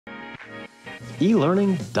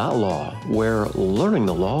elearning.law, where learning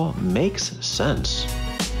the law makes sense.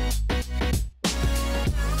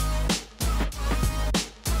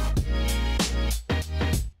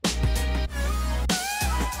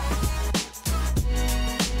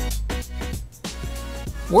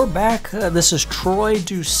 We're back. This is Troy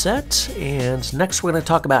Doucet, and next we're going to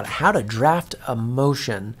talk about how to draft a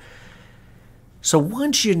motion. So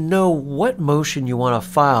once you know what motion you want to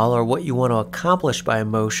file or what you want to accomplish by a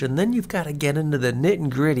motion, then you've got to get into the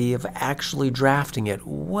nitty-gritty of actually drafting it.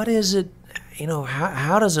 What is it?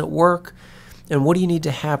 How does it work? And what do you need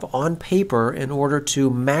to have on paper in order to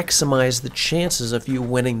maximize the chances of you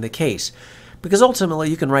winning the case? Because ultimately,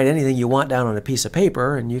 you can write anything you want down on a piece of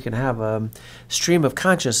paper, and you can have a stream of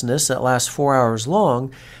consciousness that lasts 4 hours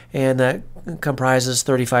long, and that comprises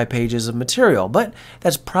 35 pages of material. But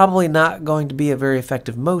that's probably not going to be a very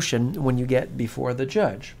effective motion when you get before the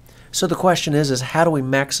judge. So the question is how do we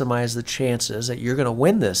maximize the chances that you're going to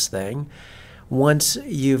win this thing once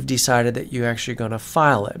you've decided that you're actually going to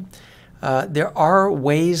file it? There are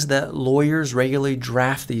ways that lawyers regularly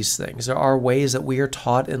draft these things. There are ways that we are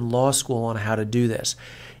taught in law school on how to do this.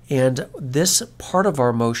 And this part of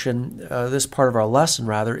our motion, this part of our lesson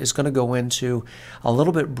rather, is going to go into a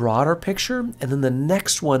little bit broader picture. And then the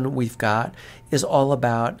next one we've got is all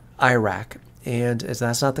about IRAC. And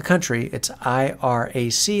that's not the country, it's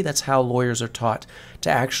IRAC. That's how lawyers are taught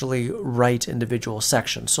to actually write individual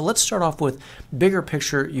sections. So let's start off with bigger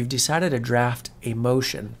picture. You've decided to draft a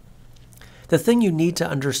motion. The thing you need to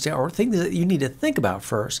understand, or the thing that you need to think about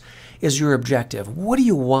first, is your objective. What do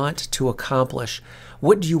you want to accomplish?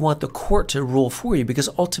 What do you want the court to rule for you? Because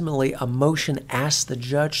ultimately, a motion asks the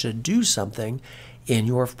judge to do something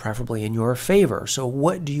preferably in your favor. So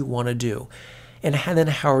what do you want to do? And then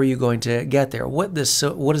how are you going to get there? What is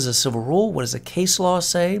a civil rule? What does a case law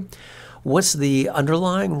say? What's the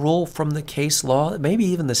underlying rule from the case law? Maybe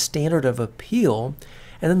even the standard of appeal.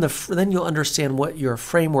 And then you'll understand what your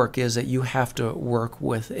framework is that you have to work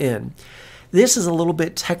within. This is a little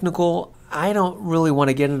bit technical. I don't really want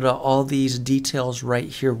to get into all these details right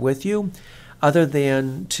here with you, other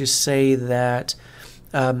than to say that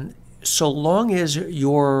so long as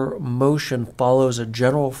your motion follows a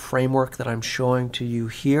general framework that I'm showing to you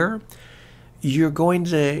here, you're going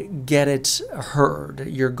to get it heard.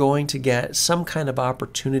 You're going to get some kind of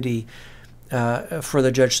opportunity for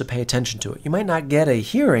the judge to pay attention to it. You might not get a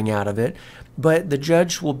hearing out of it, but the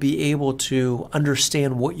judge will be able to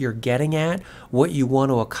understand what you're getting at, what you want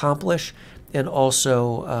to accomplish, and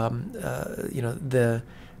also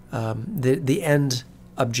the end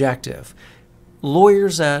objective.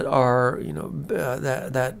 Lawyers that are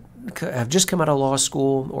that have just come out of law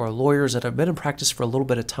school, or lawyers that have been in practice for a little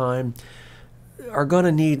bit of time, are going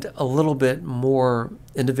to need a little bit more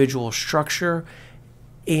individual structure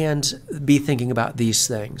and be thinking about these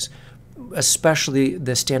things, especially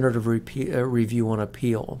the standard of review on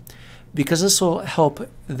appeal, because this will help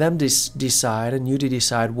them decide and you to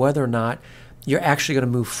decide whether or not you're actually going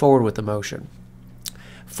to move forward with the motion.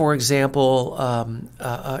 For example,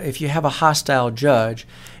 if you have a hostile judge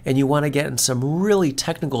and you want to get in some really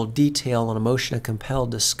technical detail on a motion to compel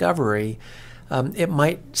discovery, it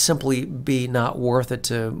might simply be not worth it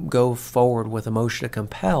to go forward with a motion to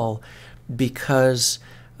compel, because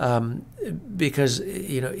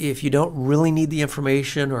if you don't really need the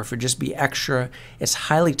information, or if it just be extra, it's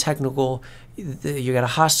highly technical. You got a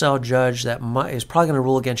hostile judge that is probably going to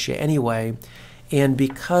rule against you anyway, and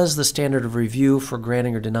because the standard of review for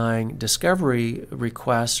granting or denying discovery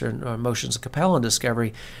requests or motions to compel on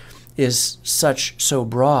discovery is so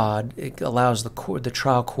broad, it allows the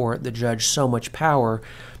trial court, the judge, so much power.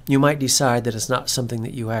 You might decide that it's not something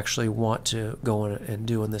that you actually want to go in and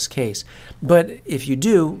do in this case. But if you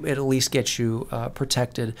do, it at least gets you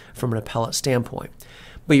protected from an appellate standpoint.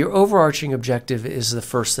 But your overarching objective is the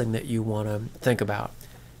first thing that you want to think about.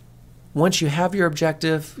 Once you have your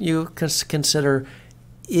objective, you consider,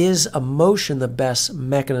 is a motion the best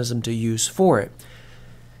mechanism to use for it?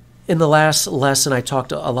 In the last lesson, I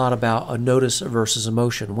talked a lot about a notice versus a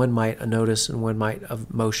motion. When might a notice and when might a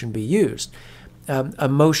motion be used? A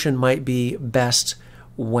motion might be best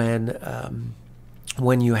when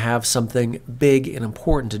you have something big and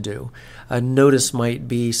important to do. A notice might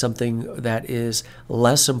be something that is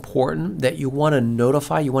less important, that you want to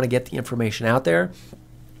notify, you want to get the information out there,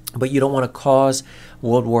 but you don't want to cause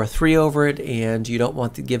World War III over it, and you don't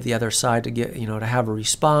want to give the other side to get, to have a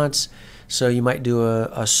response. So you might do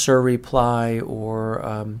a SIR reply, or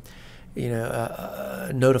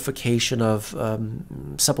a notification of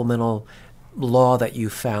supplemental law that you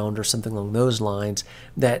found, or something along those lines,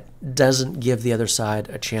 that doesn't give the other side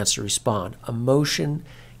a chance to respond. A motion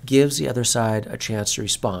gives the other side a chance to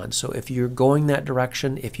respond. So if you're going that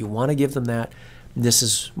direction, if you want to give them that, this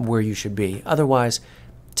is where you should be. Otherwise,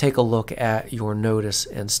 take a look at your notice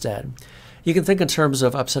instead. You can think in terms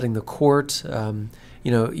of upsetting the court.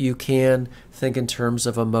 You can think in terms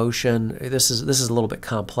of a motion. This is a little bit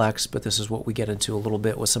complex, but this is what we get into a little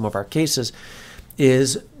bit with some of our cases,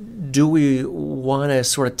 is do we want to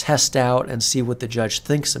sort of test out and see what the judge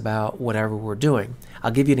thinks about whatever we're doing?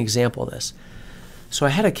 I'll give you an example of this. So I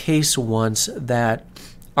had a case once that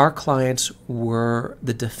our clients were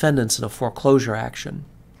the defendants in a foreclosure action.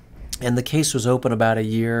 And the case was open about a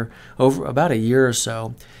year or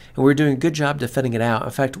so, and we were doing a good job defending it out. In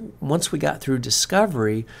fact, once we got through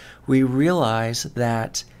discovery, we realized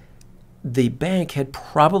that the bank had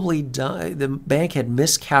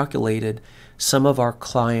miscalculated some of our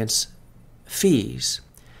clients' fees,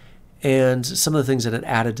 and some of the things that it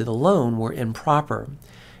added to the loan were improper.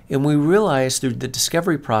 And we realized through the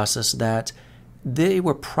discovery process that they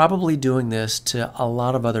were probably doing this to a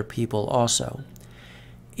lot of other people also.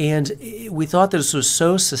 And we thought that this was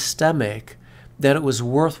so systemic that it was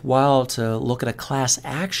worthwhile to look at a class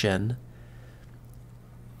action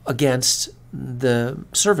against the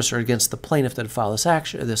servicer, against the plaintiff that had filed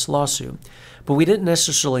this lawsuit. But we didn't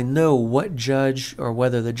necessarily know what judge, or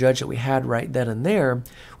whether the judge that we had right then and there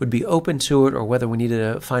would be open to it, or whether we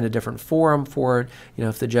needed to find a different forum for it,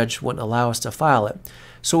 if the judge wouldn't allow us to file it.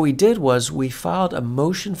 So what we did was we filed a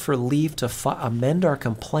motion for leave to amend our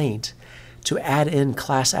complaint to add in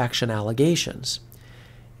class action allegations.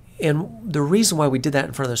 And the reason why we did that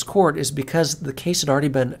in front of this court is because the case had already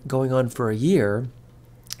been going on for a year.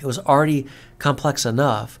 It was already complex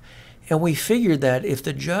enough. And we figured that if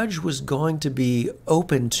the judge was going to be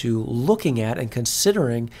open to looking at and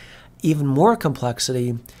considering even more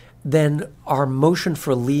complexity, then our motion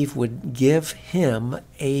for leave would give him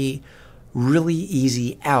a really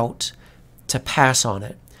easy out to pass on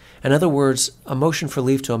it. In other words, a motion for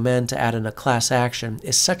leave to amend to add in a class action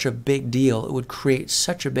is such a big deal. It would create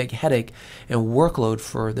such a big headache and workload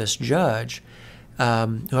for this judge, who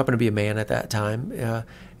happened to be a man at that time.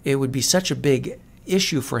 It would be such a big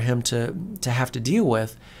issue for him to have to deal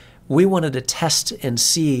with. We wanted to test and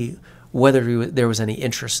see whether there was any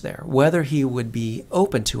interest there, whether he would be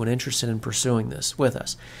open to and interested in pursuing this with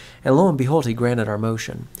us. And lo and behold, he granted our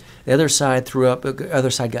motion. The other side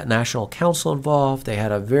got national counsel involved. They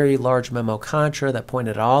had a very large memo contra that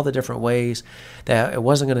pointed at all the different ways that it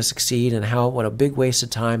wasn't going to succeed, and what a big waste of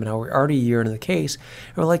time, and how we're already a year into the case.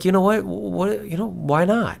 And we're like, why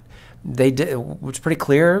not? They did. It was pretty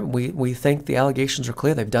clear. We think the allegations are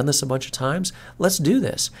clear. They've done this a bunch of times. Let's do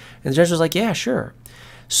this. And the judge was like, yeah, sure.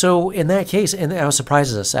 So in that case, and that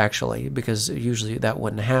surprises us actually, because usually that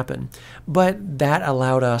wouldn't happen, but that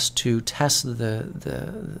allowed us to test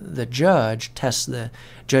the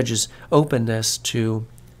judge's openness to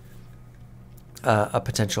a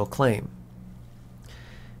potential claim.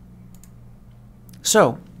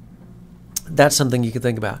 So that's something you can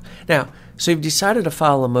think about. Now, so you've decided to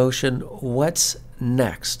file a motion. What's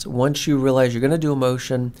next? Once you realize you're going to do a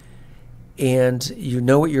motion and you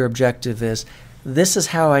know what your objective is, this is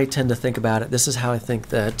how I tend to think about it. This is how I think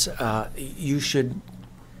that you should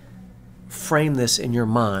frame this in your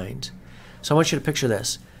mind. So I want you to picture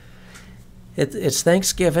this. It's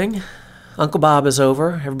Thanksgiving. Uncle Bob is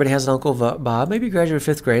over. Everybody has an Uncle Bob. Maybe he graduated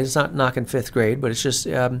 5th grade. It's not knocking 5th grade, but it's just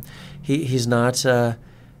he's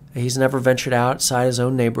never ventured outside his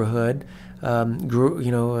own neighborhood. And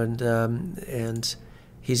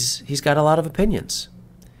he's got a lot of opinions.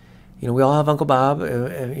 We all have Uncle Bob,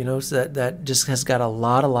 so that just has got a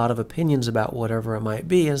lot of opinions about whatever it might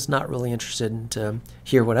be, and is not really interested in to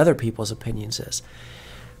hear what other people's opinions is.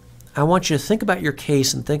 I want you to think about your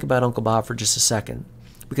case and think about Uncle Bob for just a second,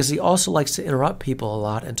 because he also likes to interrupt people a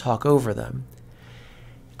lot and talk over them.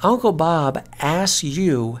 Uncle Bob asks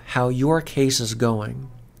you how your case is going.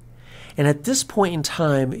 And at this point in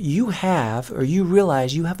time, you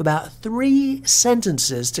realize you have about 3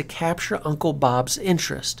 sentences to capture Uncle Bob's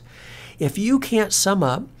interest. If you can't sum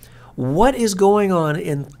up what is going on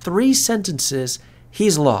in 3 sentences,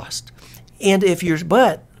 he's lost. And if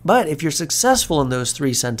you're successful in those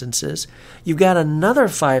 3 sentences, you've got another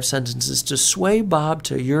 5 sentences to sway Bob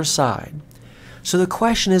to your side. So the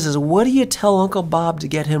question is what do you tell Uncle Bob to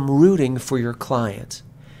get him rooting for your client?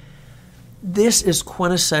 This is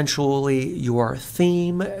quintessentially your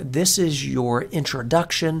theme. This is your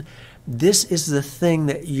introduction. This is the thing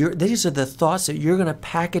these are the thoughts that you're going to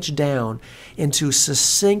package down into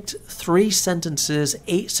succinct 3 sentences,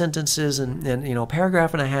 8 sentences, and a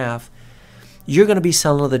paragraph and a half. You're going to be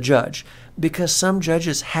selling to the judge. because some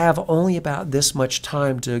judges have only about this much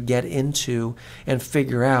time to get into and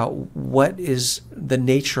figure out what is the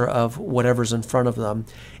nature of whatever's in front of them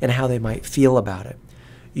and how they might feel about it.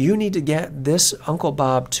 You need to get this Uncle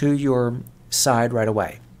Bob to your side right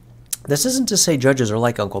away. This isn't to say judges are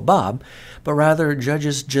like Uncle Bob, but rather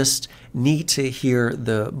judges just need to hear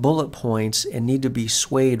the bullet points and need to be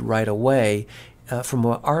swayed right away from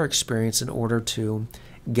our experience in order to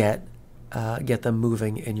get them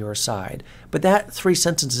moving in your side. But that 3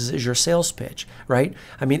 sentences is your sales pitch, right?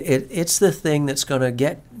 I mean, it's the thing that's going to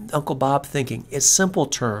get Uncle Bob thinking. It's simple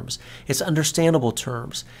terms. It's understandable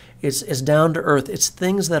terms. It's down to earth. It's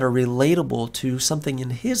things that are relatable to something in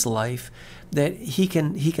his life that he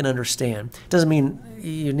can understand. Doesn't mean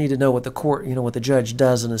you need to know what the court, what the judge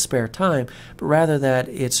does in his spare time, but rather that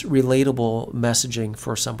it's relatable messaging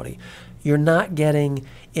for somebody. You're not getting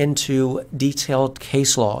into detailed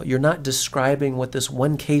case law. You're not describing what this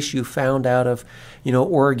one case you found out of,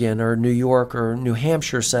 Oregon or New York or New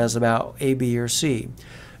Hampshire says about A, B, or C.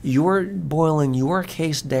 You're boiling your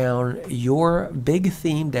case down, your big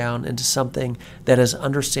theme down into something that is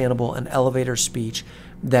understandable, an elevator speech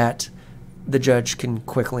that the judge can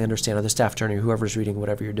quickly understand, or the staff attorney, whoever's reading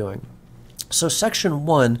whatever you're doing. So Section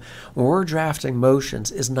 1, when we're drafting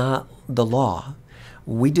motions, is not the law.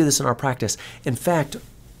 We do this in our practice. In fact,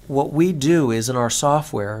 what we do is in our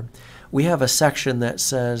software, we have a section that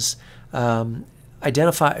says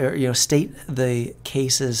identify or state the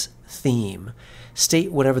case's theme,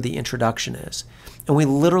 state whatever the introduction is, and we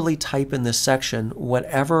literally type in this section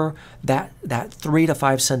whatever that 3 to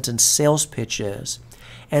 5 sentence sales pitch is,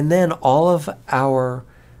 and then all of our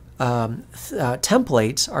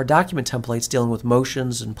templates, our document templates dealing with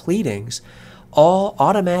motions and pleadings, all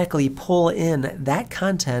automatically pull in that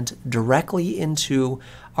content directly into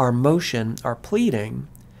our motion, our pleading,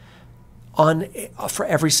 for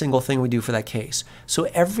every single thing we do for that case. So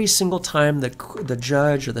every single time the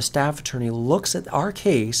judge or the staff attorney looks at our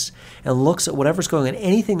case and looks at whatever's going on,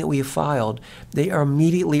 anything that we have filed, they are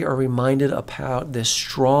immediately reminded about this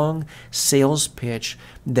strong sales pitch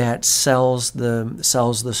that sells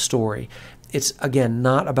the story. It's, again,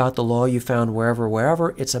 not about the law you found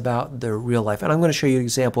wherever. It's about the real life. And I'm going to show you an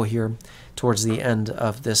example here towards the end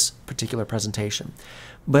of this particular presentation.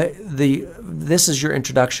 But this is your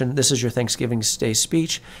introduction. This is your Thanksgiving Day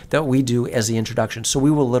speech that we do as the introduction. So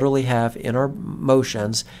we will literally have in our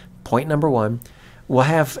motions, point number 1, we'll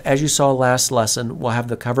have, as you saw last lesson, we'll have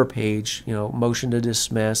the cover page, motion to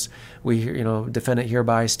dismiss. We, defendant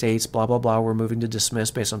hereby states, blah, blah, blah. We're moving to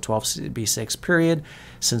dismiss based on 12B6 period.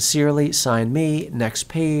 Sincerely, sign me. Next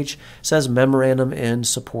page says memorandum in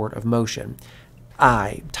support of motion.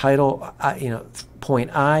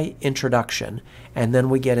 Point I, introduction. And then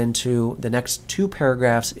we get into the next 2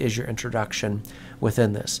 paragraphs is your introduction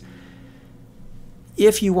within this.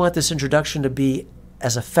 If you want this introduction to be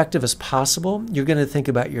as effective as possible, you're going to think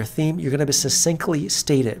about your theme. You're going to succinctly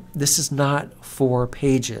state it. This is not 4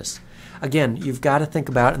 pages. Again, you've got to think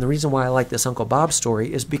about, and the reason why I like this Uncle Bob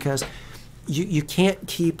story is because you can't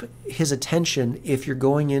keep his attention if you're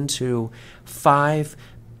going into 5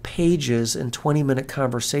 pages and 20-minute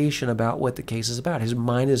conversation about what the case is about. His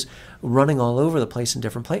mind is running all over the place in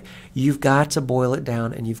different places. You've got to boil it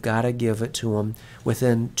down, and you've got to give it to him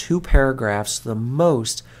within 2 paragraphs, the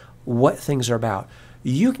most, what things are about.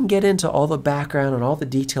 You can get into all the background and all the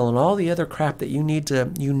detail and all the other crap that you need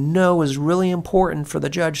to, is really important for the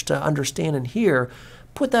judge to understand and hear.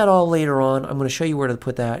 Put that all later on. I'm going to show you where to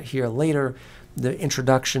put that here later. The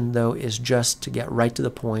introduction, though, is just to get right to the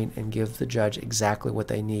point and give the judge exactly what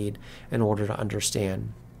they need in order to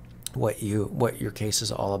understand what your case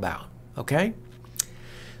is all about. Okay?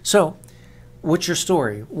 So, what's your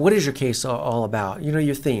story? What is your case all about?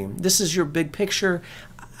 Your theme. This is your big picture.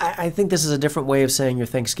 I think this is a different way of saying your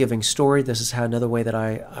Thanksgiving story. This is another way that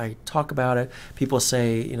I talk about it. People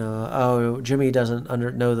say, oh, Jimmy doesn't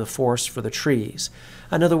know the forest for the trees.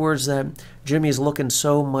 In other words, that Jimmy is looking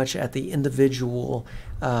so much at the individual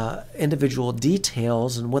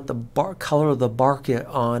details and what the color of the bark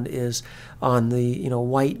is on the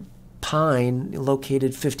white pine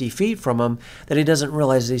located 50 feet from him, that he doesn't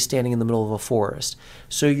realize that he's standing in the middle of a forest.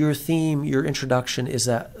 So your theme, your introduction is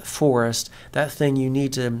that forest, that thing you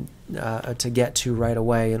need to get to right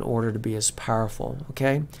away in order to be as powerful.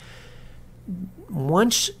 Okay.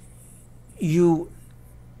 Once you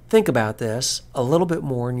think about this a little bit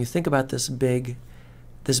more, and you think about this big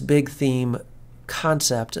theme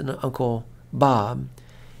concept in Uncle Bob,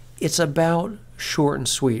 it's about short and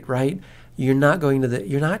sweet, right? You're not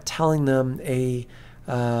telling them a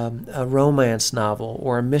a romance novel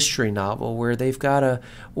or a mystery novel where they've got to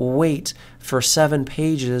wait for 7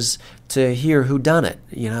 pages to hear who done it,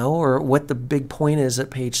 or what the big point is at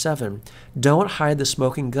page 7. Don't hide the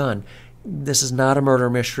smoking gun. This is not a murder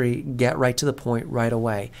mystery. Get right to the point right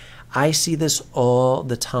away. I see this all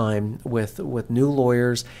the time with new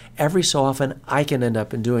lawyers. Every so often, I can end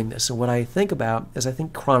up in doing this. And what I think about is I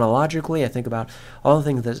think chronologically. I think about all the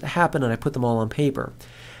things that happen, and I put them all on paper.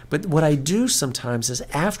 But what I do sometimes is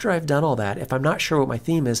after I've done all that, if I'm not sure what my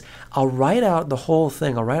theme is, I'll write out the whole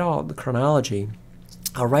thing. I'll write out the chronology.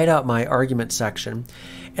 I'll write out my argument section.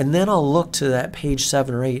 And then I'll look to that page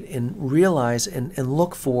 7 or 8 and realize and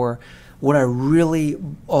look for what I really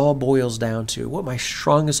all boils down to, what my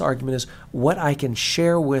strongest argument is, what I can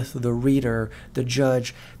share with the reader, the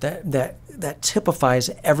judge, that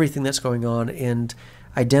typifies everything that's going on and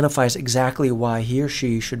identifies exactly why he or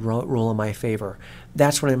she should rule in my favor.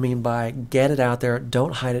 That's what I mean by get it out there,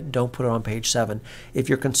 don't hide it, don't put it on page 7. If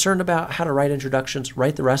you're concerned about how to write introductions,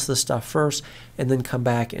 write the rest of the stuff first and then come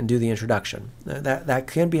back and do the introduction. That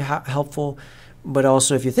can be helpful. But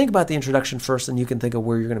also, if you think about the introduction first, then you can think of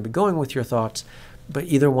where you're going to be going with your thoughts. But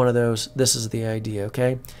either one of those, this is the idea,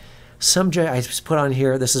 okay? I put on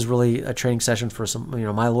here, this is really a training session for some,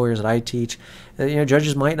 my lawyers that I teach.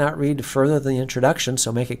 Judges might not read further than the introduction,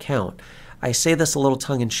 so make it count. I say this a little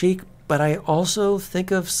tongue-in-cheek, but I also think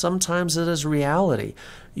of sometimes it as reality.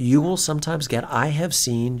 You will sometimes I have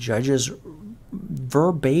seen judges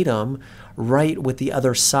verbatim write what the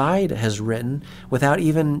other side has written without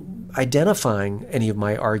even identifying any of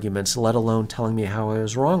my arguments, let alone telling me how I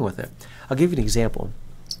was wrong with it. I'll give you an example.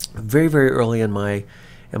 Very, very early in my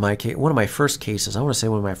case, one of my first cases, I want to say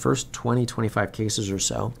one of my first 20, 25 cases or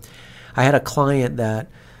so, I had a client that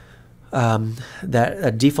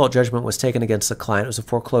a default judgment was taken against the client. It was a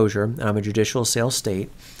foreclosure, and I'm a judicial sales state.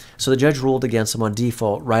 So the judge ruled against him on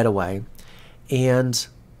default right away. And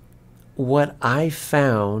what I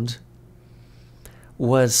found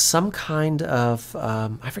was some kind of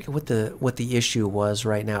I forget what the issue was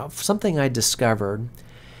right now. Something I discovered,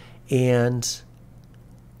 and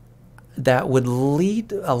that would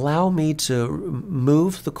allow me to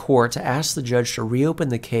move the court to ask the judge to reopen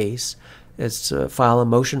the case. It's to file a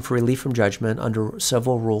motion for relief from judgment under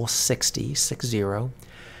Civil Rule 60.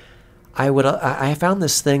 I found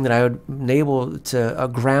this thing that I would enable to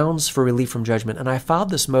grounds for relief from judgment, and I filed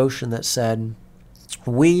this motion that said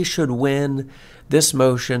we should win this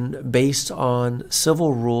motion based on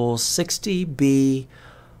Civil Rules 60B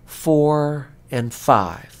 4 and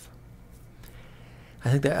 5. I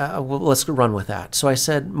think that let's run with that. So I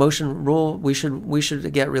said motion rule we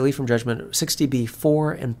should get relief from judgment 60B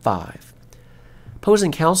 4 and 5.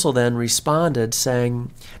 Opposing counsel then responded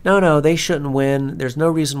saying, no, they shouldn't win. There's no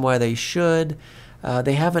reason why they should.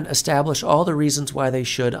 They haven't established all the reasons why they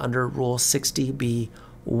should under Rule 60B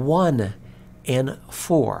 1 and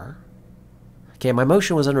 4. Okay, my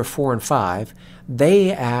motion was under 4 and 5.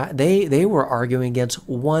 They were arguing against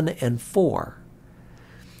 1 and 4.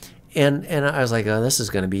 And I was like, oh, this is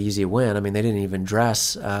going to be easy win. I mean, they didn't even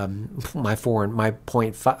address my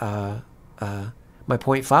point 5.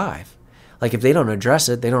 Like if they don't address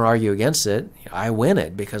it, they don't argue against it, I win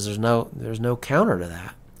it because there's no counter to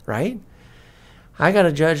that, right? I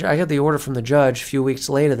got the order from the judge a few weeks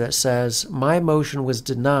later that says my motion was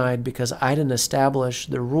denied because I didn't establish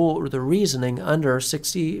the reasoning under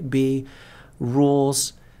 60B Rule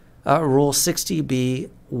 60B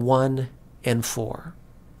 1 and 4.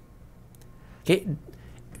 Okay,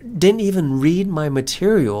 didn't even read my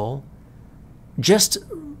material, just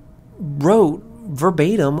wrote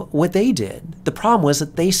verbatim what they did. The problem was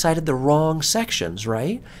that they cited the wrong sections,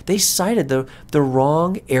 right? They cited the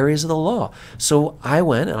wrong areas of the law. So I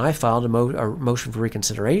went and I filed a motion for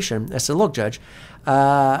reconsideration. I said, look, Judge,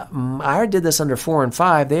 I did this under 4 and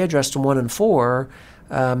 5. They addressed 1 and 4.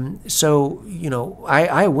 So,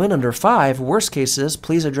 I went under 5. Worst case is,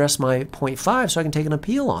 please address my point 5 so I can take an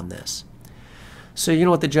appeal on this. So you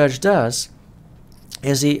know what the judge does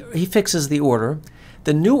is he fixes the order.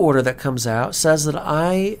 The new order that comes out says that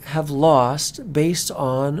I have lost based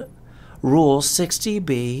on Rule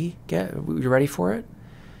 60B. You ready for it?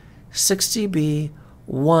 60B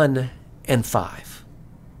 1 and 5.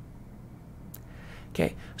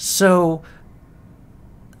 Okay, so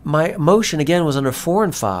my motion again was under 4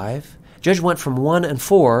 and 5. Judge went from 1 and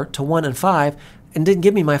 4 to 1 and 5 and didn't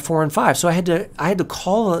give me my 4 and 5. So I had to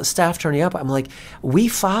call the staff attorney up. I'm like, we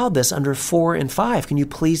filed this under 4 and 5. Can you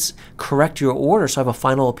please correct your order so I have a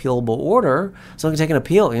final appealable order so I can take an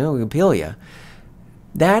appeal? We can appeal you.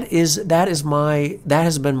 That has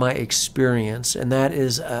been my experience, and that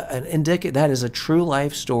is that is a true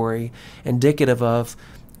life story indicative of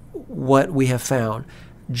what we have found.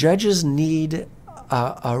 Judges need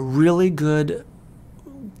a really good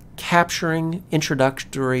capturing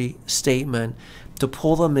introductory statement to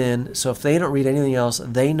pull them in, so if they don't read anything else,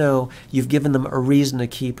 they know you've given them a reason to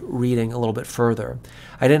keep reading a little bit further.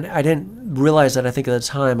 I didn't realize that. I think at the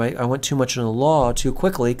time I went too much into law too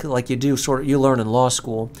quickly, like you do, you learn in law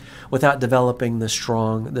school, without developing the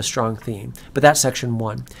strong theme. But that's section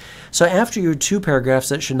 1. So after your 2 paragraphs,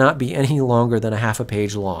 that should not be any longer than a half a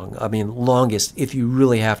page long. I mean, longest if you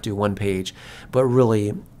really have to, 1 page, but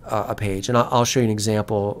really a page. And I'll show you an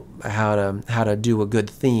example how to do a good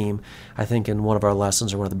theme. I think in one of our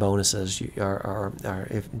lessons or one of the bonuses,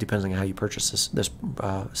 depending on how you purchase this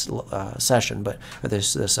session, or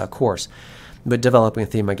this course. But developing a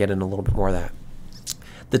theme, I get into a little bit more of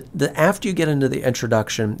that. After you get into the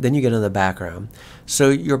introduction, then you get into the background. So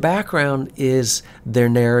your background is their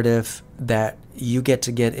narrative that you get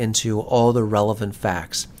into all the relevant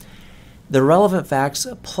facts. The relevant facts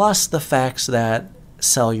plus the facts that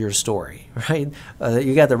sell your story, right?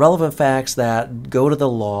 You got the relevant facts that go to the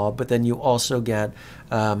law, but then you also get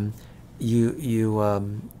the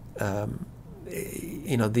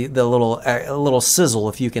little sizzle,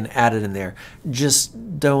 if you can add it in there.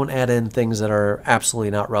 Just don't add in things that are absolutely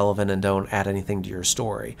not relevant, and don't add anything to your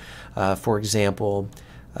story. For example,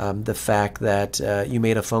 the fact that you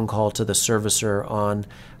made a phone call to the servicer on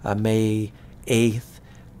May 8th,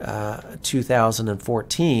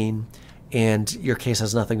 2014, and your case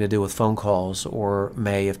has nothing to do with phone calls or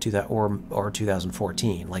May of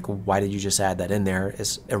 2014. Like, why did you just add that in there?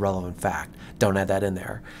 It's irrelevant fact. Don't add that in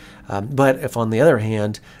there. But if, on the other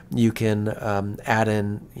hand, you can add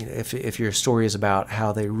in, if your story is about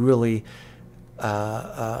how they really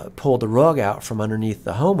pulled the rug out from underneath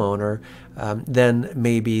the homeowner, then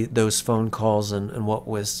maybe those phone calls and what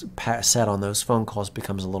was said on those phone calls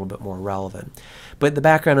becomes a little bit more relevant. But the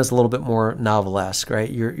background is a little bit more novelesque, right?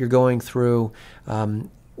 You're going through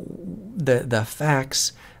the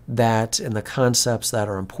facts that and the concepts that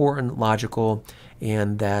are important, logical,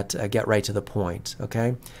 and that get right to the point,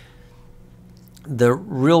 okay? The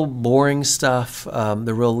real boring stuff,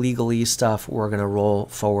 the real legalese stuff, we're going to roll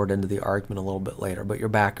forward into the argument a little bit later. But your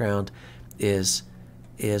background is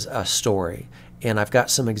a story. And I've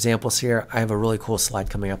got some examples here. I have a really cool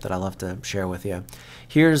slide coming up that I'd love to share with you.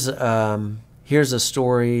 Here's a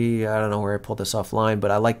story. I don't know where I pulled this offline, but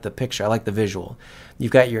I like the picture. I like the visual.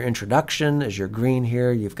 You've got your introduction as your green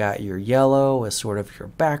here. You've got your yellow as sort of your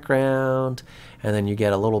background. And then you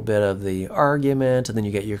get a little bit of the argument, and then you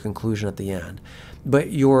get your conclusion at the end.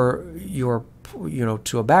 But to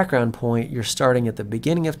a background point, you're starting at the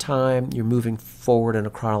beginning of time. You're moving forward in a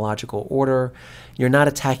chronological order. You're not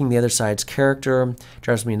attacking the other side's character. It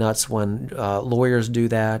drives me nuts when lawyers do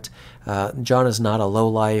that. John is not a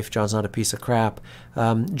lowlife. John's not a piece of crap.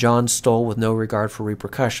 John stole with no regard for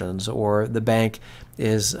repercussions. Or the bank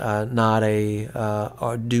is not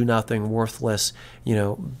a do-nothing, worthless,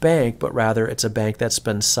 bank, but rather it's a bank that's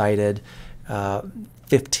been cited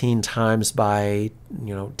 15 times by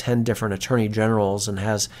 10 different attorney generals and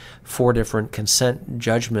has 4 different consent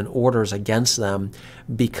judgment orders against them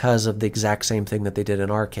because of the exact same thing that they did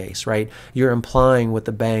in our case, right? You're implying with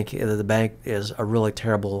the bank that the bank is a really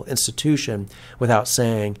terrible institution without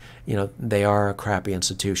saying they are a crappy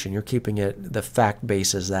institution. You're keeping it the fact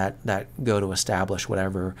bases that go to establish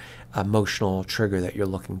whatever emotional trigger that you're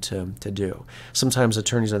looking to do. Sometimes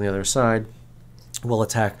attorneys on the other side will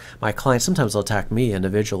attack my clients. Sometimes they'll attack me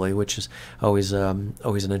individually, which is always an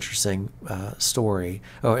interesting story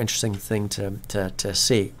or interesting thing to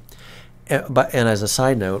see. And as a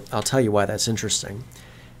side note, I'll tell you why that's interesting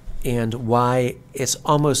and why it's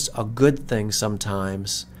almost a good thing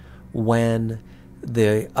sometimes when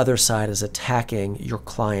the other side is attacking your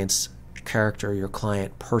client's character, your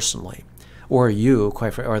client personally, or you,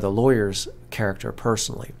 or the lawyer's character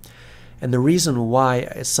personally. And the reason why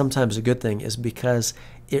it's sometimes a good thing is because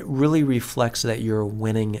it really reflects that you're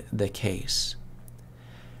winning the case,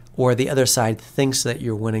 or the other side thinks that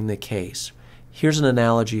you're winning the case. Here's an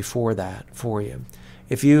analogy for that for you.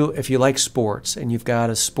 If you like sports and you've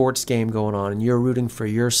got a sports game going on and you're rooting for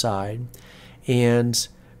your side and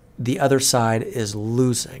the other side is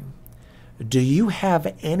losing, do you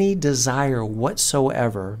have any desire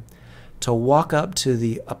whatsoever to walk up to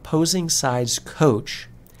the opposing side's coach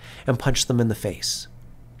and punch them in the face?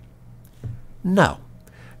 No.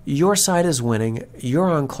 Your side is winning. You're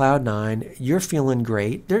on cloud nine. You're feeling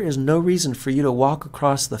great. There is no reason for you to walk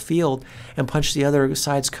across the field and punch the other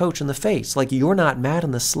side's coach in the face. Like, you're not mad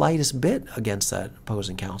in the slightest bit against that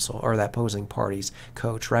opposing counsel or that opposing party's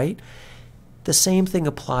coach, right? The same thing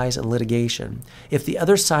applies in litigation. If the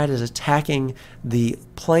other side is attacking the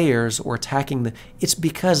players or attacking it's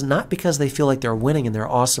because, not because they feel like they're winning and they're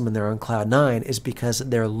awesome and they're on cloud nine, it's because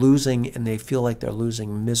they're losing and they feel like they're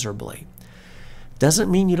losing miserably.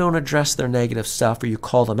 Doesn't mean you don't address their negative stuff or you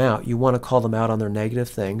call them out. You want to call them out on their negative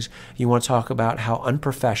things. You want to talk about how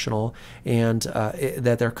unprofessional and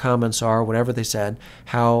that their comments are, whatever they said,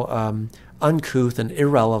 how uncouth and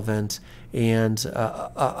irrelevant and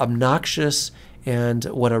obnoxious and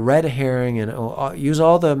what a red herring, and use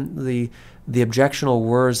all the objectionable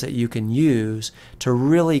words that you can use to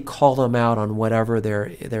really call them out on whatever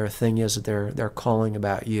their thing is that they're calling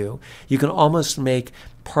about you. You can almost make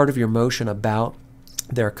part of your motion about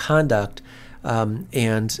their conduct,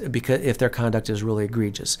 and because if their conduct is really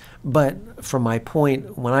egregious. But from my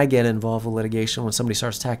point, when I get involved with litigation, when somebody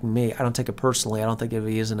starts attacking me, I don't take it personally. I don't think of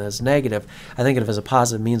it isn't as negative. I think of it as a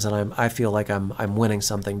positive means that I feel like I'm winning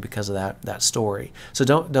something because of that story. So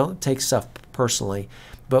don't take stuff personally.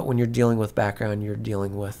 But when you're dealing with background, you're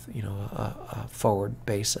dealing with a forward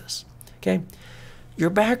basis. Okay. Your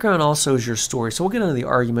background also is your story. So we'll get into the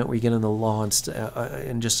argument, we get into the law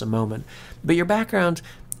in just a moment. But your background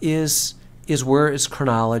is where it's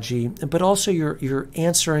chronology, but also you're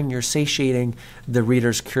answering, you're satiating the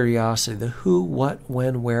reader's curiosity, the who, what,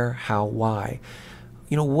 when, where, how, why.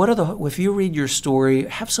 If you read your story,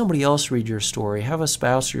 have somebody else read your story. Have a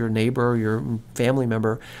spouse or your neighbor or your family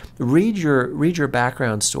member read your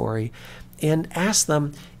background story and ask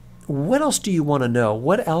them, what else do you want to know?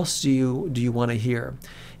 What else do you want to hear?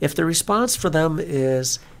 If the response for them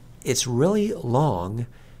is, it's really long,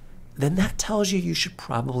 then that tells you should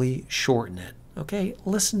probably shorten it. Okay?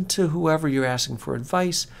 Listen to whoever you're asking for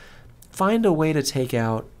advice. Find a way to take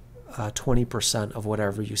out 20% of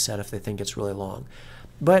whatever you said if they think it's really long.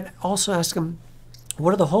 But also ask them,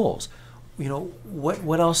 what are the holes?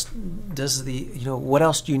 What else what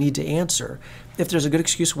else do you need to answer? If there's a good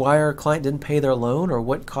excuse why our client didn't pay their loan or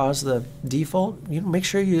what caused the default, make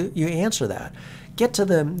sure you answer that. Get to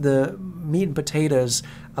the meat and potatoes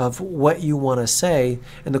of what you want to say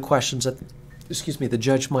and the questions that, the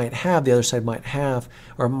judge might have, the other side might have,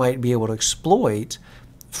 or might be able to exploit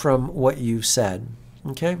from what you said.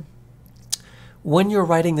 Okay? When you're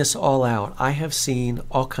writing this all out, I have seen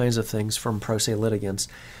all kinds of things from pro se litigants.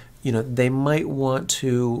 They might want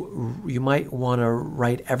to, you might want to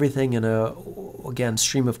write everything in again,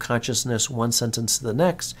 stream of consciousness, one sentence to the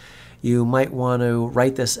next. You might want to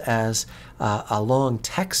write this as a long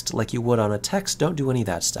text like you would on a text. Don't do any of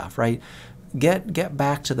that stuff, right? Get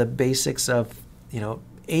back to the basics of,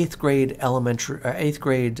 8th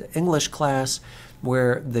grade English class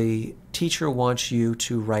where the teacher wants you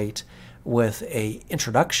to write with a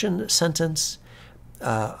introduction sentence,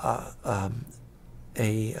 a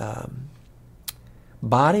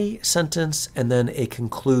body sentence, and then a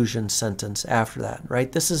conclusion sentence after that,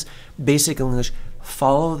 right? This is basic English.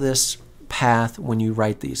 Follow this path when you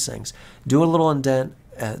write these things. Do a little indent.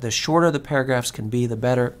 The shorter the paragraphs can be, the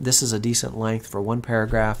better. This is a decent length for one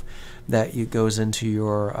paragraph that goes into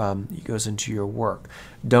your work.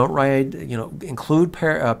 Don't write, include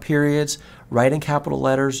periods. Write in capital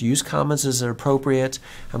letters. Use commas as appropriate.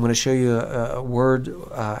 I'm going to show you a Word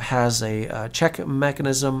has a check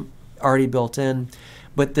mechanism already built in,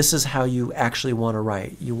 but this is how you actually want to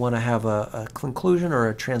write. You want to have a conclusion or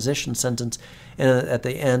a transition sentence at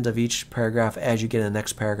the end of each paragraph as you get in the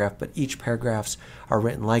next paragraph, but each paragraphs are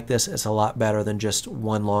written like this. It's a lot better than just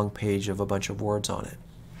one long page of a bunch of words on it.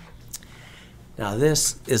 Now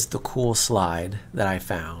this is the cool slide that I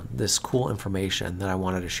found, this cool information that I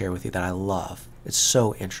wanted to share with you that I love. It's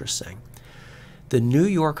so interesting. The New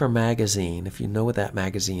Yorker magazine, if you know what that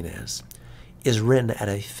magazine is written at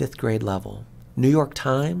a 5th grade level. New York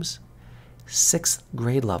Times, 6th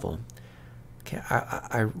grade level. Okay,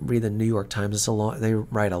 I read the New York Times. It's they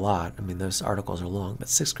write a lot. I mean, those articles are long, but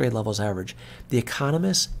 6th grade level is average. The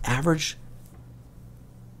Economist average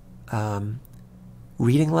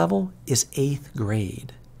reading level is 8th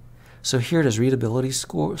grade. So here it is, readability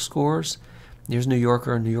scores. There's New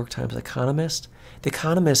Yorker and New York Times Economist. The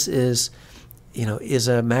Economist is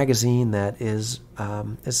a magazine that is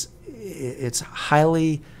it's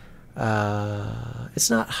highly it's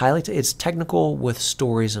not highly it's technical with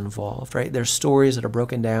stories involved, right? There's stories that are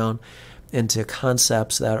broken down into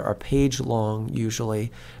concepts that are page long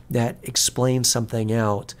usually that explain something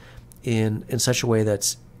out in such a way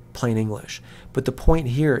that's plain English. But the point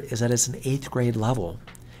here is that it's an 8th grade level.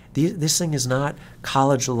 This thing is not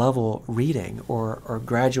college level reading or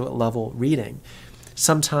graduate level reading.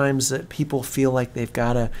 Sometimes that people feel like they've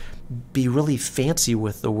got to be really fancy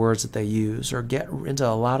with the words that they use, or get into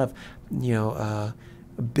a lot of,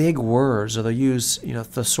 big words, or they'll use,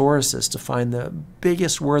 thesauruses to find the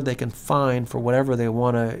biggest word they can find for whatever they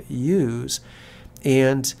want to use.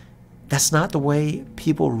 And that's not the way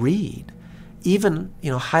people read. Even,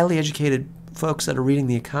 highly educated folks that are reading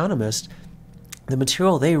The Economist, the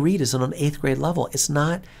material they read is on an 8th grade level. It's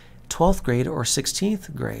not 12th grade or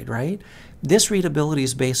 16th grade, right? This readability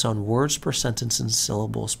is based on words per sentence and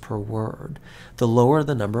syllables per word. The lower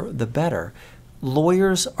the number, the better.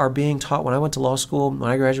 Lawyers are being taught, when I went to law school, when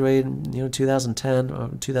I graduated in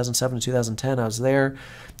 2010, 2007 to 2010, I was there.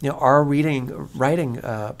 Our writing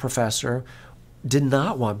professor did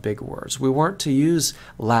not want big words. We weren't to use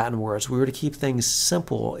Latin words. We were to keep things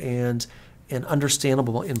simple and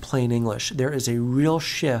understandable in plain English. There is a real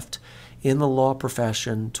shift in the law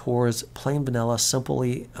profession towards plain vanilla,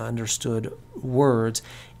 simply understood words,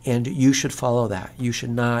 and you should follow that. You should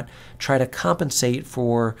not try to compensate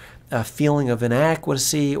for a feeling of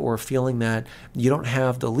inadequacy or feeling that you don't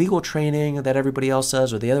have the legal training that everybody else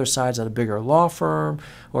does, or the other side's at a bigger law firm,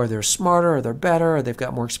 or they're smarter, or they're better, or they've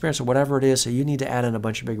got more experience, or whatever it is, so you need to add in a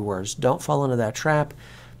bunch of big words. Don't fall into that trap.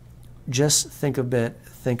 Just think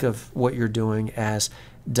of what you're doing as,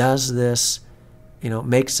 does this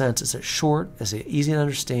make sense? Is it short? Is it easy to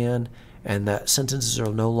understand? And that sentences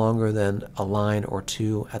are no longer than a line or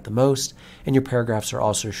two at the most, and your paragraphs are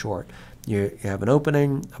also short. You have an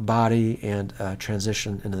opening, a body, and a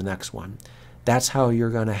transition into the next one. That's how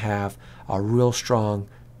you're going to have a real strong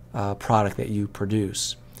product that you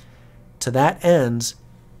produce. To that end,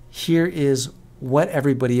 here is what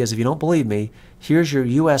everybody is. If you don't believe me, here's your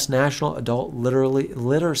U.S. National Adult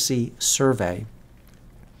Literacy Survey.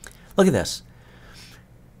 Look at this.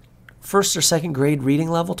 First or second grade reading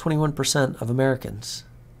level, 21% of Americans.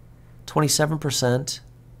 27%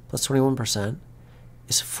 plus 21%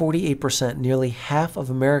 is 48%. Nearly half of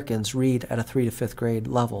Americans read at a 3 to 5th grade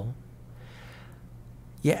level.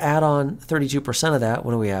 You add on 32% of that,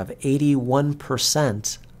 what do we have?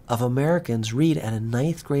 81% of Americans read at a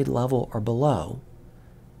 9th grade level or below.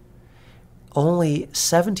 Only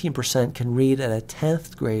 17% can read at a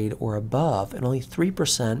 10th grade or above, and only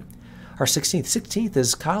 3% are 16th. 16th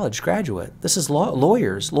is college graduate. This is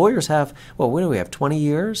lawyers. Lawyers have, what do we have, 20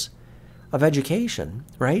 years of education,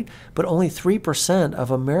 right? But only 3%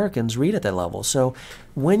 of Americans read at that level. So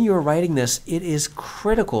when you're writing this, it is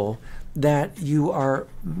critical that you are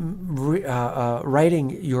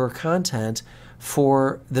writing your content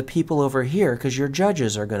for the people over here, because your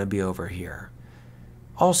judges are going to be over here.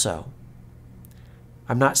 Also,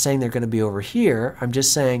 I'm not saying they're going to be over here. I'm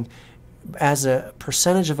just saying, as a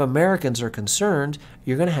percentage of Americans are concerned,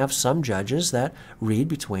 you're going to have some judges that read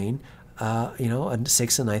between, a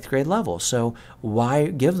 6th and 9th grade level. So why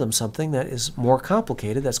give them something that is more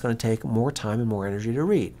complicated, that's going to take more time and more energy to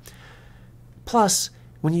read? Plus,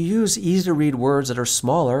 when you use easy-to-read words that are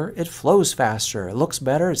smaller, it flows faster. It looks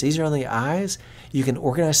better. It's easier on the eyes. You can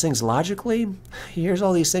organize things logically. Here's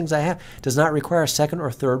all these things I have. It does not require a second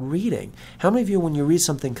or third reading. How many of you, when you read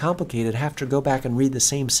something complicated, have to go back and read the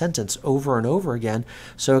same sentence over and over again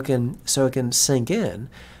so it can sink in?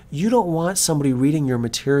 You don't want somebody reading your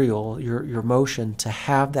material, your motion, to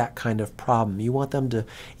have that kind of problem. You want them to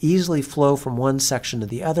easily flow from one section to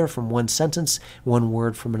the other, from one sentence, one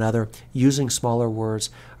word from another. Using smaller words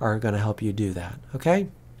are going to help you do that, okay?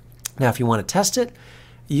 Now, if you want to test it,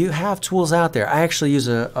 you have tools out there. I actually use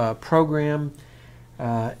a program.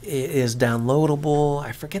 It is downloadable.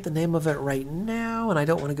 I forget the name of it right now, and I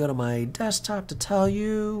don't want to go to my desktop to tell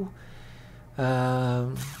you.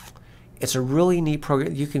 It's a really neat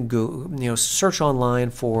program. You can go, search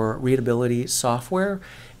online for readability software,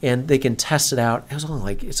 and they can test it out. It's only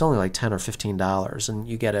like $10 or $15, and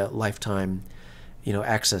you get a lifetime,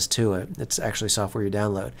 access to it. It's actually software you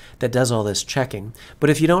download that does all this checking.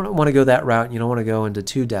 But if you don't want to go that route, and you don't want to go into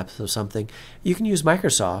too depth of something, you can use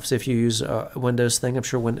Microsoft's. If you use a Windows thing, I'm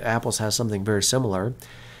sure Apple's has something very similar.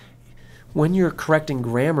 When you're correcting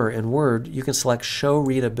grammar in Word, you can select Show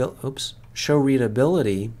Readability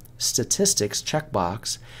Statistics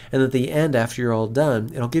checkbox, and at the end, after you're all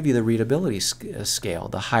done, it'll give you the readability scale.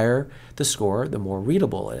 The higher the score, the more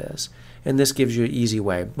readable it is, and this gives you an easy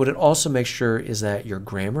way. What it also makes sure is that your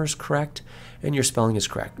grammar is correct and your spelling is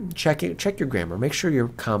correct. Check your grammar. Make sure your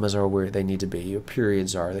commas are where they need to be, your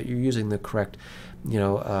periods are, that you're using the correct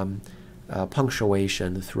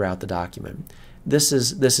punctuation throughout the document. This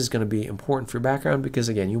is going to be important for your background, because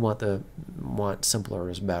again, you want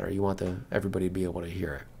simpler is better. You want everybody to be able to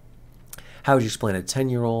hear it. How would you explain a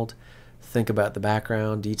 10-year-old? Think about the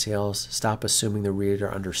background details. Stop assuming the reader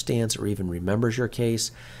understands or even remembers your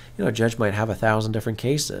case. You know, a judge might have 1,000 different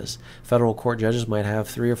cases. Federal court judges might have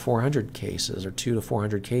 300 or 400 cases or 200 to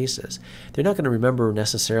 400 cases. They're not going to remember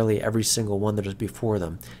necessarily every single one that is before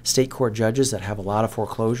them. State court judges that have a lot of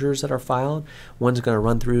foreclosures that are filed, one's going to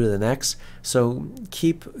run through to the next. So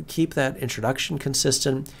keep that introduction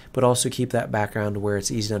consistent, but also keep that background where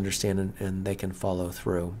it's easy to understand and they can follow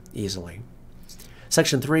through easily.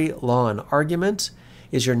 Section 3, Law and Argument,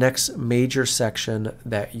 is your next major section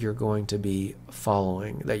that you're going to be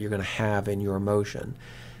following, that you're going to have in your motion.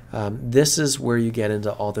 This is where you get into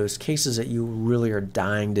all those cases that you really are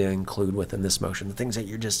dying to include within this motion, the things that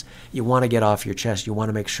you want to get off your chest, you want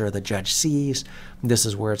to make sure the judge sees. This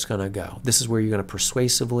is where it's going to go. This is where you're going to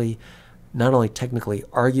persuasively not only technically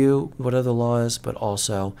argue what other law is, but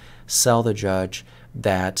also sell the judge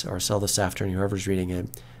that, or sell the staff attorney, whoever's reading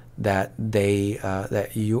it, that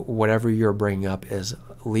whatever you're bringing up is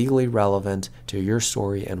legally relevant to your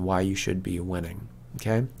story and why you should be winning.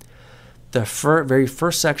 Okay, the very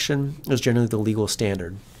first section is generally the legal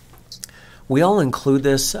standard. We all include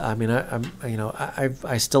this. I mean,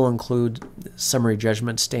 I still include summary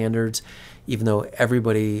judgment standards, even though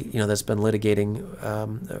everybody that's been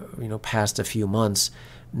litigating past a few months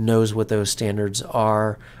knows what those standards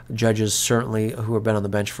are. Judges certainly who have been on the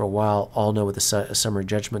bench for a while all know what the summary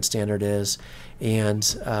judgment standard is, and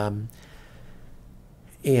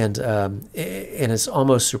it's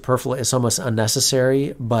almost superfluous. It's almost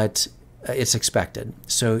unnecessary, but it's expected.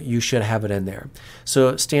 So you should have it in there.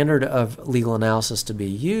 So standard of legal analysis to be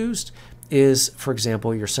used is, for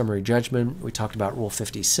example, your summary judgment. We talked about Rule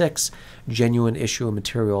 56, genuine issue of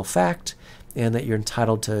material fact, and that you're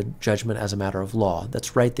entitled to judgment as a matter of law.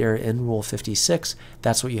 That's right there in Rule 56.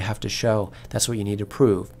 That's what you have to show. That's what you need to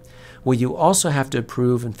prove. What you also have to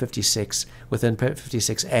prove in 56, within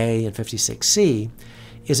 56A and 56C,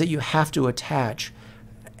 is that you have to attach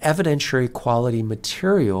evidentiary quality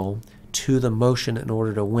material to the motion in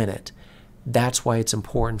order to win it. That's why it's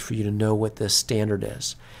important for you to know what this standard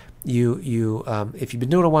is. If you've been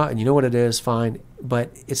doing it a while and you know what it is, fine,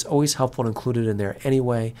 but it's always helpful to include it in there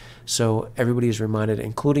anyway, so everybody is reminded,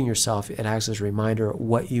 including yourself. It acts as a reminder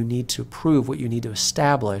what you need to prove, what you need to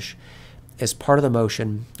establish as part of the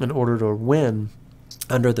motion in order to win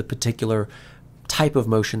under the particular type of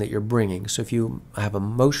motion that you're bringing. So if you have a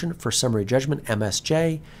motion for summary judgment,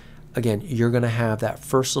 MSJ, again, you're going to have that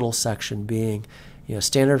first little section being,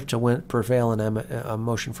 standard to prevail in a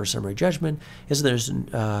motion for summary judgment is there's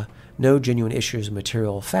no genuine issues of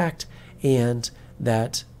material fact, and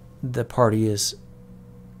that the party is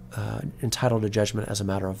entitled to judgment as a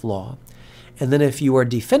matter of law. And then if you are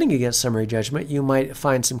defending against summary judgment, you might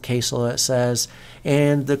find some case law that says,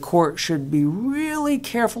 and the court should be really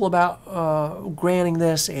careful about granting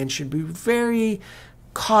this and should be very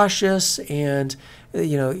cautious, and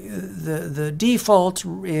the default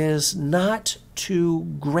is not to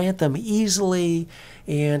grant them easily,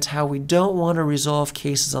 and how we don't want to resolve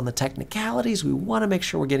cases on the technicalities. We want to make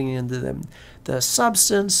sure we're getting into the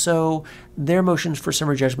substance, so their motions for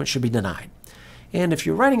summary judgment should be denied. And if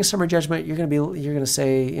you're writing a summary judgment, you're going to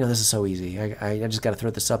say, this is so easy. I just got to throw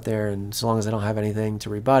this up there, and so long as I don't have anything to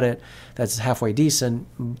rebut it, that's halfway decent.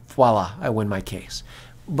 Voila, I win my case.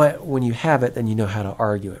 But when you have it, then you know how to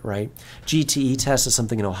argue it, right? GTE test is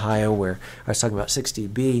something in Ohio where I was talking about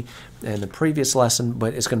 60B in the previous lesson,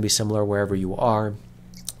 but it's going to be similar wherever you are.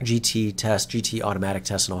 GT automatic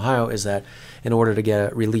test in Ohio is that in order to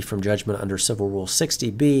get relief from judgment under Civil Rule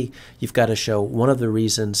 60B, you've got to show one of the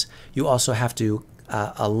reasons. You also have to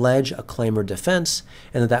allege a claim or defense,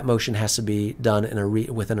 and that motion has to be done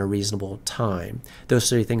within a reasonable time. Those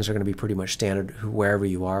three things are going to be pretty much standard wherever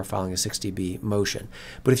you are filing a 60B motion.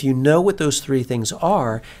 But if you know what those three things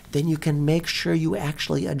are, then you can make sure you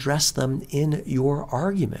actually address them in your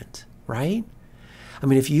argument, right? I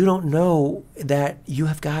mean, if you don't know that, you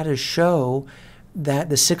have got to show that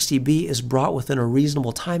the 60B is brought within a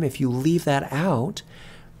reasonable time. If you leave that out,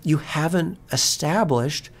 you haven't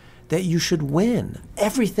established that you should win.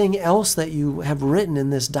 Everything else that you have written in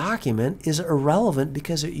this document is irrelevant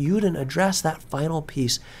because you didn't address that final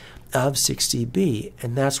piece of 60B.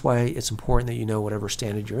 And that's why it's important that you know whatever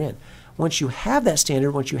standard you're in. Once you have that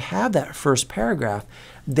standard, once you have that first paragraph,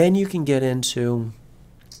 then you can get into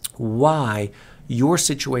why your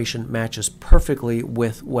situation matches perfectly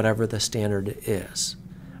with whatever the standard is.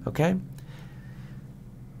 Okay?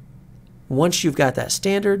 Once you've got that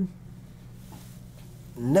standard,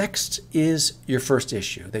 next is your first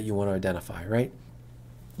issue that you want to identify, right?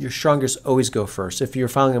 Your strongest always go first. If you're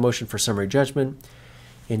filing a motion for summary judgment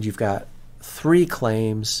and you've got 3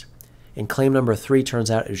 claims and claim number 3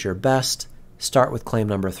 turns out is your best, start with claim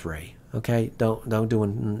number 3. Okay, don't do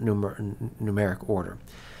in numeric order.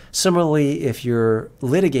 Similarly, if you're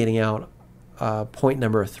litigating out point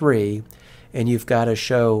number 3, and you've got to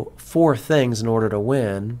show 4 things in order to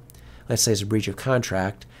win, let's say it's a breach of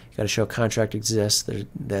contract. You've got to show contract exists,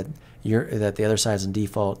 that the other side's in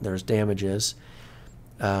default, there's damages.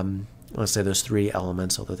 Let's say there's 3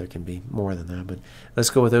 elements, although there can be more than that. But let's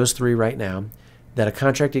go with those 3 right now. That a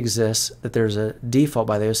contract exists, that there's a default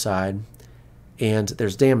by the other side, and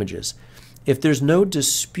there's damages. If there's no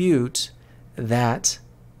dispute that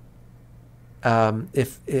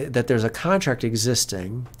that there's a contract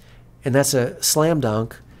existing, and that's a slam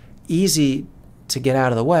dunk, easy to get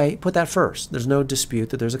out of the way, put that first. There's no dispute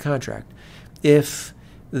that there's a contract. If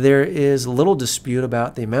there is little dispute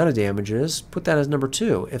about the amount of damages, put that as number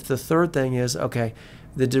 2. If the third thing is, okay,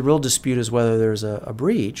 the real dispute is whether there's a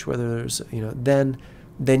breach, whether there's,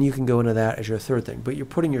 then you can go into that as your third thing. But you're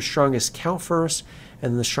putting your strongest count first,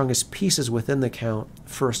 and the strongest pieces within the count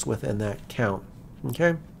first within that count.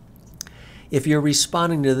 Okay? If you're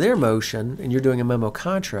responding to their motion and you're doing a memo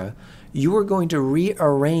contra, you are going to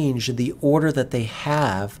rearrange the order that they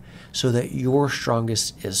have so that your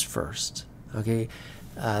strongest is first. Okay?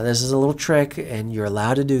 This is a little trick, and you're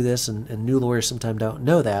allowed to do this, and new lawyers sometimes don't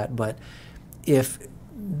know that, but if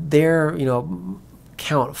their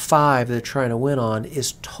count 5 they're trying to win on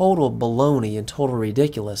is total baloney and total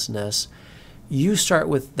ridiculousness, you start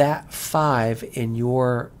with that 5 in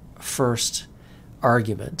your first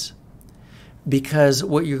argument, because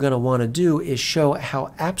what you're going to want to do is show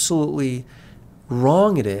how absolutely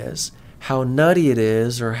wrong it is, how nutty it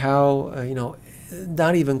is, or how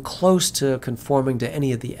not even close to conforming to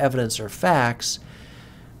any of the evidence or facts,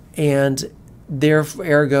 and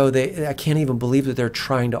ergo I can't even believe that they're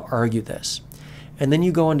trying to argue this. And then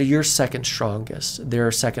you go into your second strongest,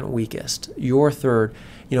 their second weakest, your third,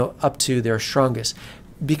 up to their strongest.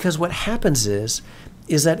 Because what happens is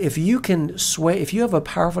that if you can sway, if you have a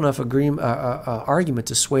powerful enough argument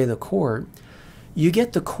to sway the court, you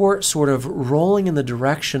get the court sort of rolling in the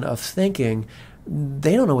direction of thinking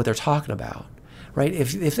they don't know what they're talking about, right?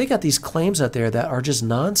 If they got these claims out there that are just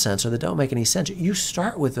nonsense or that don't make any sense, you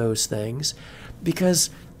start with those things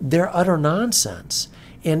because they're utter nonsense.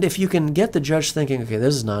 And if you can get the judge thinking, okay,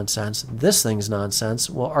 this is nonsense, this thing's nonsense,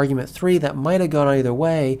 well, argument 3 that might have gone either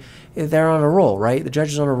way, they're on a roll, right? The judge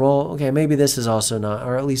is on a roll, okay, maybe this is also not,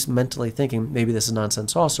 or at least mentally thinking, maybe this is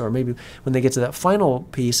nonsense also, or maybe when they get to that final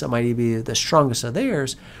piece, it might be the strongest of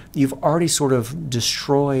theirs, you've already sort of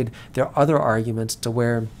destroyed their other arguments to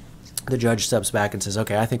where the judge steps back and says,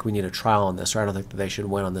 okay, I think we need a trial on this, or I don't think that they should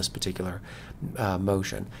win on this particular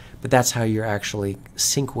motion. But that's how you're actually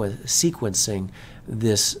sequencing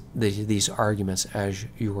these arguments as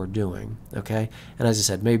you are doing, okay? And as I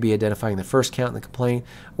said, maybe identifying the first count in the complaint,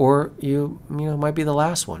 or you might be the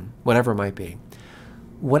last one, whatever it might be.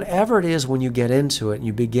 Whatever it is, when you get into it and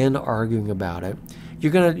you begin arguing about it,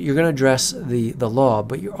 you're gonna address the law,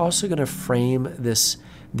 but you're also gonna frame this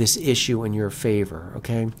issue in your favor,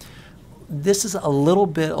 okay? This is a little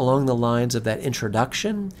bit along the lines of that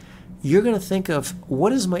introduction. You're going to think of,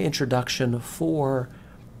 what is my introduction for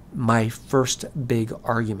my first big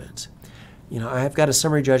argument? I've got a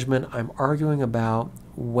summary judgment. I'm arguing about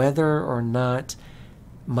whether or not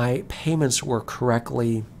my payments were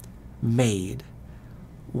correctly made.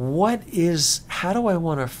 How do I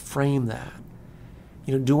want to frame that?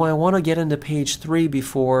 Do I want to get into page 3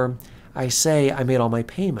 before I say I made all my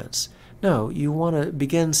payments? No, you want to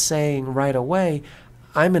begin saying right away,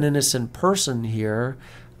 I'm an innocent person here.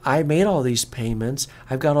 I made all these payments.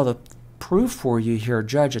 I've got all the proof for you here,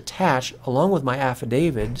 Judge, attached, along with my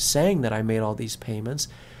affidavit saying that I made all these payments.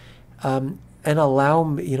 And allow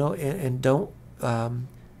me, and don't, and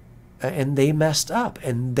they messed up,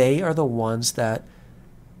 and they are the ones that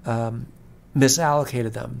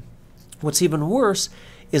misallocated them. What's even worse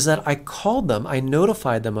is that I called them, I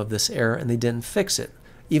notified them of this error, and they didn't fix it.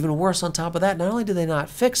 Even worse, on top of that, not only did they not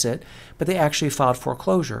fix it, but they actually filed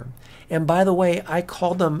foreclosure. And by the way, I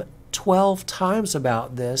called them 12 times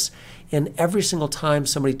about this, and every single time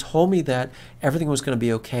somebody told me that everything was going to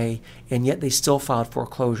be okay, and yet they still filed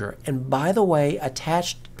foreclosure. And by the way,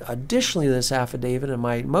 attached additionally to this affidavit in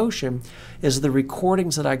my motion is the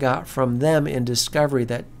recordings that I got from them in discovery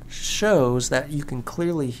that shows that you can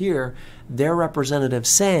clearly hear their representative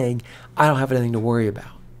saying, I don't have anything to worry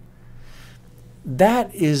about.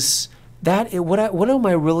 What am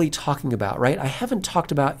I really talking about, right? I haven't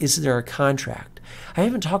talked about, is there a contract? I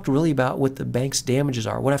haven't talked really about what the bank's damages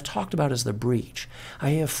are. What I've talked about is the breach.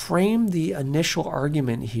 I have framed the initial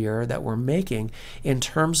argument here that we're making in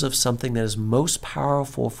terms of something that is most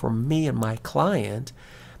powerful for me and my client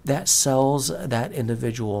that sells that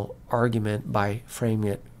individual argument by framing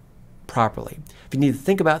it properly. If you need to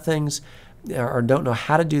think about things or don't know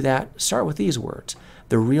how to do that, start with these words.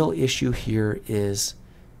 The real issue here is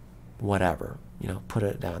whatever. Put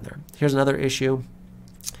it down there. Here's another issue.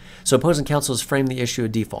 So opposing counsel has framed the issue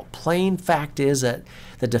of default. Plain fact is that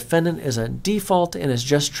the defendant is a default and is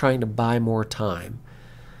just trying to buy more time.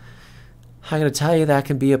 I'm going to tell you that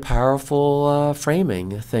can be a powerful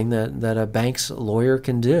framing thing that a bank's lawyer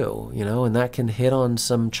can do, and that can hit on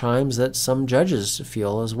some chimes that some judges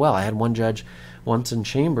feel as well. I had one judge once in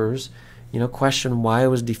chambers, question why I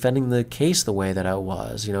was defending the case the way that I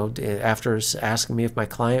was, after asking me if my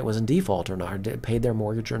client was in default or not, or paid their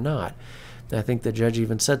mortgage or not. And I think the judge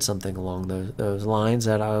even said something along those lines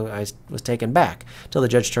that I was taken back until the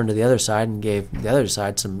judge turned to the other side and gave the other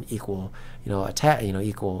side some equal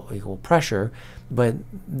equal pressure. But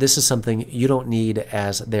this is something you don't need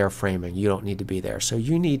as their framing. You don't need to be there. So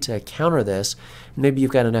you need to counter this. Maybe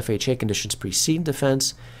you've got an FHA conditions preceding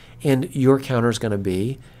defense, and your counter is going to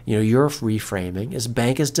be, your reframing is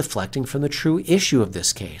bank is deflecting from the true issue of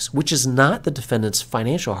this case, which is not the defendant's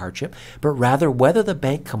financial hardship, but rather whether the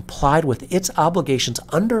bank complied with its obligations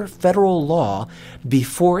under federal law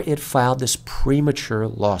before it filed this premature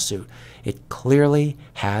lawsuit. It clearly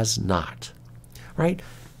has not, right?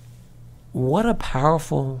 What a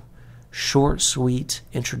powerful, short, sweet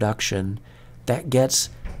introduction that gets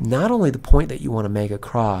not only the point that you want to make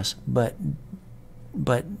across, but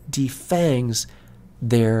defangs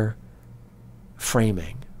their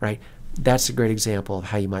framing, right? That's a great example of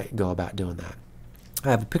how you might go about doing that. I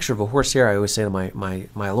have a picture of a horse here. I always say to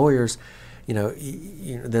my lawyers,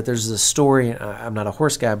 that there's a story. I'm not a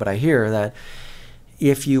horse guy, but I hear that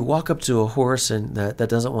if you walk up to a horse and that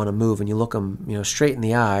doesn't want to move, and you look them straight in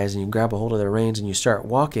the eyes, and you grab a hold of their reins and you start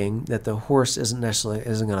walking, that the horse isn't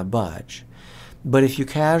going to budge. But if you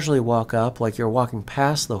casually walk up, like you're walking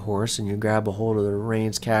past the horse, and you grab a hold of the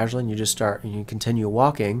reins casually, and you just start and you continue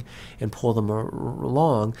walking and pull them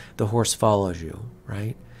along, the horse follows you,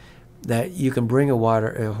 right? That you can bring a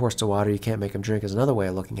horse to water, you can't make him drink is another way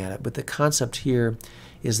of looking at it. But the concept here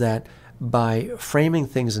is that by framing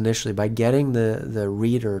things initially, by getting the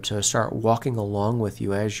reader to start walking along with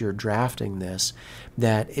you as you're drafting this,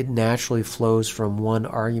 that it naturally flows from one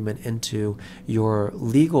argument into your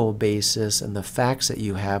legal basis and the facts that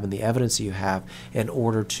you have and the evidence that you have in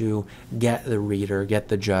order to get the reader, get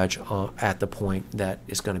the judge at the point that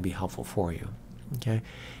is going to be helpful for you. Okay?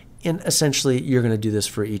 And essentially, you're going to do this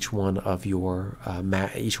for each one of your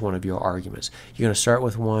arguments. You're going to start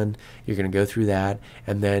with one, you're going to go through that,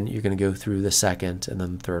 and then you're going to go through the second, and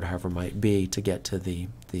then the third, however it might be, to get to the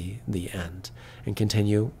end, and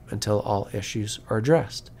continue until all issues are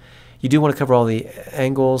addressed. You do want to cover all the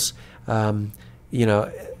angles. What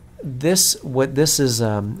this is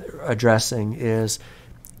addressing is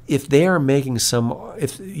if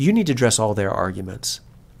you need to address all their arguments.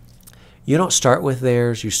 You don't start with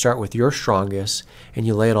theirs, you start with your strongest, and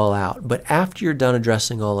you lay it all out. But after you're done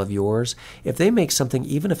addressing all of yours, if they make something,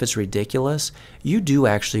 even if it's ridiculous, you do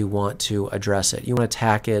actually want to address it. You want to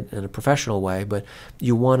attack it in a professional way, but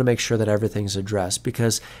you want to make sure that everything's addressed,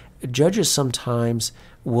 because judges sometimes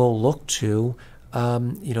will look to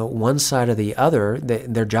one side or the other.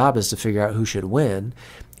 Their job is to figure out who should win.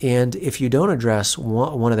 And if you don't address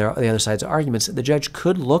one of the other side's arguments, the judge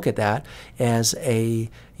could look at that as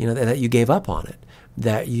that you gave up on it,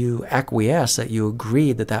 that you acquiesced, that you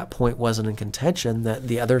agreed that point wasn't in contention, that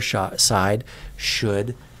the other side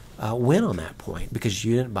should win on that point because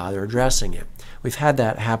you didn't bother addressing it. We've had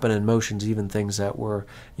that happen in motions, even things that weren't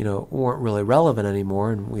really relevant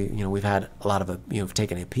anymore, and we've had a lot of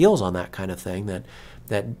taken appeals on that kind of thing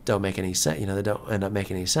that don't make any sense. That don't end up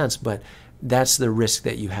making any sense, but that's the risk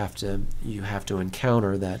that you have to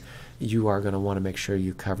encounter, that you are going to want to make sure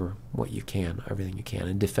you cover what you can, everything you can,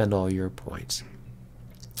 and defend all your points.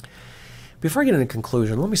 Before I get into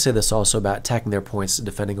conclusion, let me say this also about attacking their points and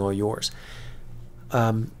defending all yours.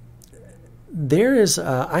 There is,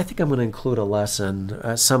 I think I'm going to include a lesson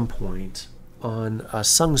at some point on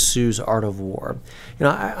Sun Tzu's Art of War.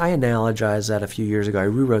 I analogize that a few years ago. I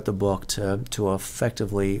rewrote the book to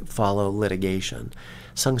effectively follow litigation.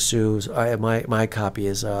 Sun Tzu's, my copy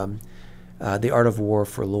is The Art of War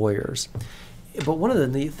for Lawyers. But one of the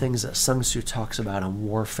neat things that Sun Tzu talks about in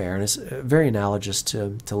warfare, and it's very analogous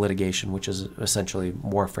to litigation, which is essentially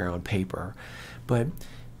warfare on paper, but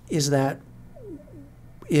is that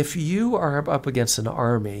if you are up against an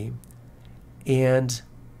army And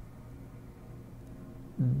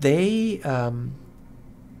they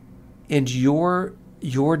and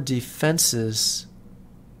your defenses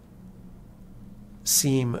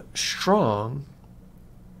seem strong,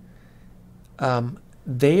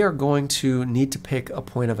 they are going to need to pick a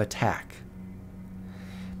point of attack.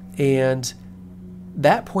 And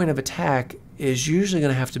that point of attack is usually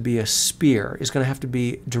going to have to be a spear. It's going to have to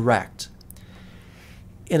be direct.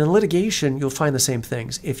 In a litigation, you'll find the same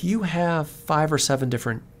things. If you have 5 or 7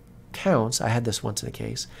 different counts, I had this once in a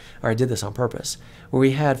case, or I did this on purpose, where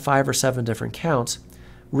we had 5 or 7 different counts.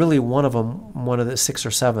 Really, one of them, one of the 6th or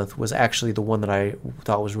 7th, was actually the one that I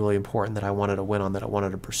thought was really important, that I wanted to win on, that I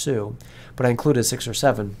wanted to pursue. But I included 6 or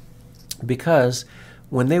 7 because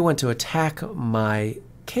when they went to attack my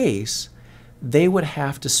case, they would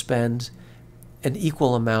have to spend an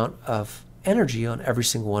equal amount of energy on every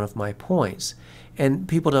single one of my points. And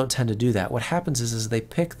people don't tend to do that. What happens is they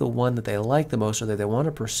pick the one that they like the most or that they want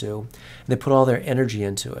to pursue, and they put all their energy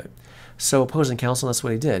into it. So opposing counsel, that's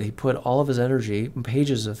what he did. He put all of his energy,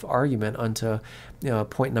 pages of argument, onto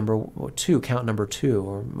point number 2, count number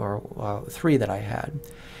 2, or 3 that I had.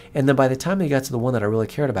 And then by the time he got to the one that I really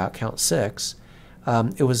cared about, count 6,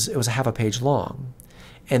 it was a half a page long.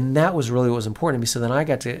 And that was really what was important to me. So then I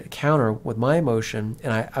got to counter with my motion,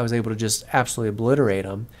 and I was able to just absolutely obliterate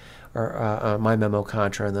him, or my memo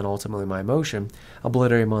contra, and then ultimately my motion,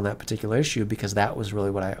 obliterate him on that particular issue, because that was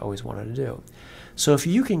really what I always wanted to do. So if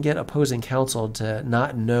you can get opposing counsel to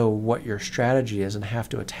not know what your strategy is and have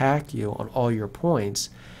to attack you on all your points,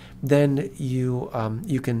 then you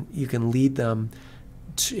can lead them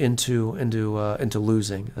into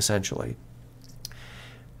losing, essentially.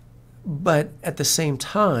 But at the same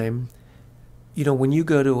time, when you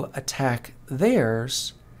go to attack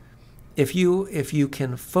theirs, if you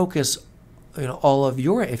can focus, all of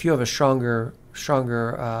your, if you have a stronger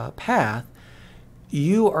path,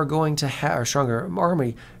 you are going to have a stronger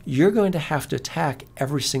army. You're going to have to attack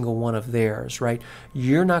every single one of theirs, right?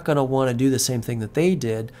 You're not going to want to do the same thing that they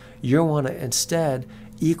did. You want to instead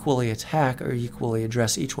equally attack or equally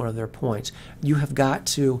address each one of their points. You have got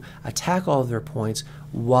to attack all of their points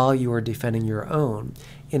while you are defending your own.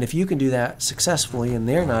 And if you can do that successfully and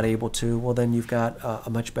they're not able to, well, then you've got a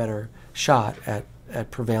much better shot at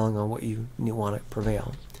prevailing on what you want to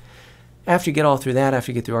prevail. After you get all through that,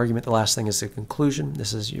 after you get through argument, the last thing is the conclusion.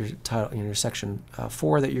 This is your title, your section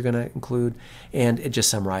 4 that you're going to include, and it just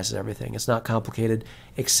summarizes everything. It's not complicated,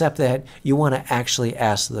 except that you want to actually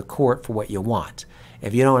ask the court for what you want.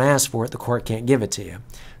 If you don't ask for it, the court can't give it to you.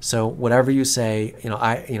 So whatever you say,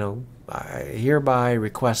 I hereby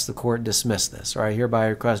request the court dismiss this, or I hereby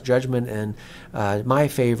request judgment in my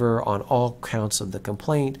favor on all counts of the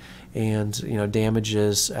complaint, and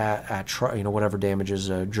damages at whatever damages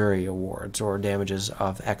jury awards, or damages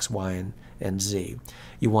of X, Y, and Z.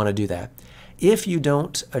 You want to do that. If you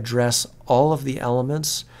don't address all of the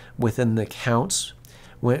elements within the counts,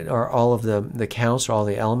 or all of the counts or all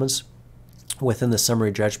the elements within the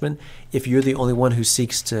summary judgment, if you're the only one who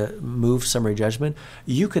seeks to move summary judgment,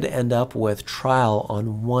 you could end up with trial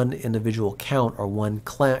on one individual count, or one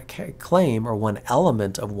claim, or one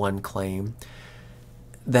element of one claim,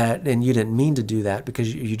 and you didn't mean to do that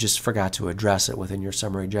because you just forgot to address it within your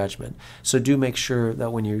summary judgment. So do make sure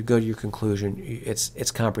that when you go to your conclusion,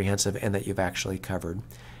 it's comprehensive and that you've actually covered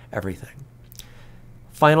everything.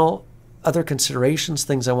 Final other considerations,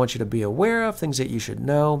 things I want you to be aware of, things that you should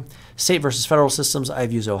know. State versus federal systems,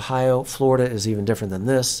 I've used Ohio. Florida is even different than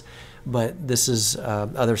this, but this is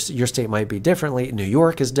your state might be differently. New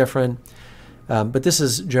York is different, but this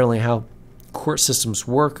is generally how court systems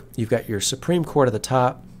work. You've got your Supreme Court at the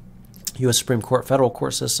top, U.S. Supreme Court, federal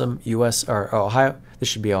court system, U.S. or Ohio. This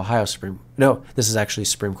should be Ohio Supreme. No, this is actually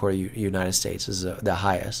Supreme Court of the United States is the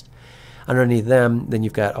highest. Underneath them, then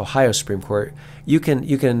you've got Ohio Supreme Court. You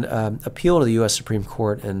can appeal to the U.S. Supreme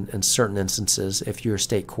Court in certain instances if your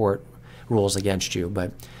state court rules against you.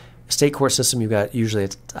 But state court system, you've got usually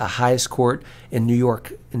it's a highest court. In New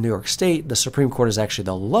York State, the Supreme Court is actually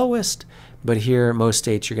the lowest. But here, most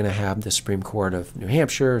states, you're going to have the Supreme Court of New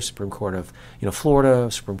Hampshire, Supreme Court of Florida,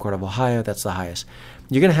 Supreme Court of Ohio. That's the highest.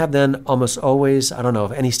 You're going to have then almost always, I don't know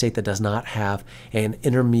of any state that does not have an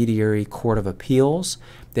intermediary court of appeals.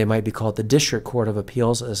 They might be called the District Court of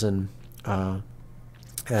Appeals, as in Ohio,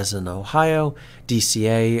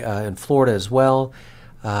 DCA in Florida as well.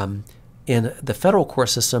 In the federal court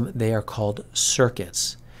system, they are called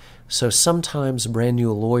circuits. So sometimes brand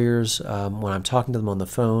new lawyers, when I'm talking to them on the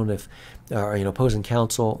phone, if opposing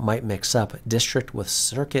counsel might mix up district with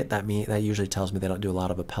circuit, that usually tells me they don't do a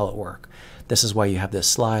lot of appellate work. This is why you have this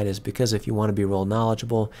slide, is because if you want to be real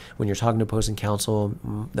knowledgeable when you're talking to opposing counsel,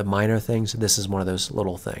 the minor things, this is one of those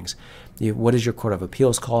little things. What is your Court of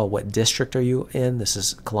Appeals called? What district are you in? This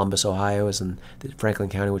is Columbus, Ohio, is in Franklin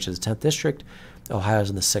County, which is the 10th district. Ohio is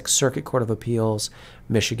in the 6th Circuit Court of Appeals.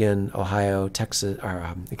 Michigan, Ohio, Texas,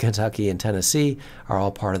 or Kentucky, and Tennessee are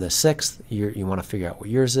all part of the 6th. You want to figure out what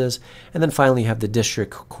yours is. And then finally, you have the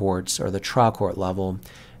district courts, or the trial court level.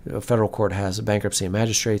 A federal court has bankruptcy and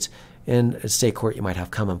magistrates. In a state court, you might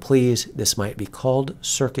have common pleas. This might be called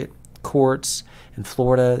circuit courts. In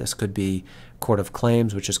Florida, this could be Court of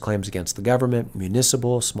Claims, which is claims against the government,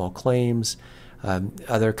 municipal, small claims,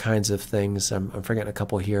 other kinds of things. I'm forgetting a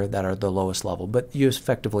couple here that are the lowest level, but you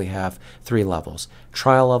effectively have 3 levels: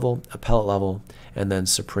 trial level, appellate level, and then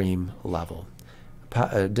supreme level.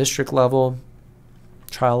 District level,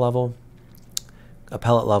 trial level,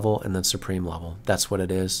 appellate level, and then supreme level. That's what it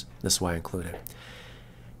is. This is why I include it.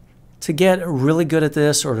 To get really good at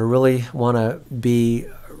this, or to really want to be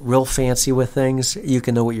real fancy with things, you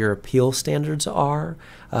can know what your appeal standards are.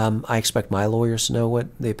 I expect my lawyers to know what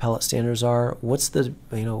the appellate standards are. What's the,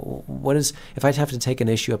 what is, if I have to take an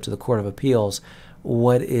issue up to the Court of Appeals,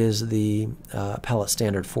 what is the appellate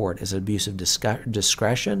standard for it? Is it abuse of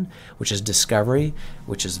discretion, which is discovery,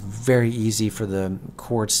 which is very easy for the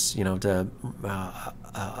courts,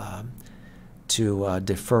 to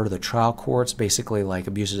defer to the trial courts. Basically, like,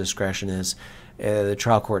 abuse of discretion is the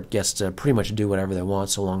trial court gets to pretty much do whatever they want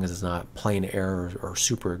so long as it's not plain error or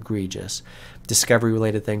super egregious.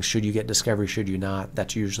 Discovery-related things, should you get discovery, should you not?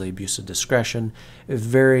 That's usually abuse of discretion.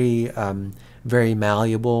 Very, very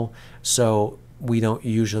malleable, so we don't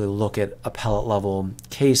usually look at appellate-level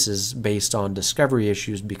cases based on discovery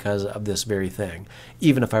issues because of this very thing.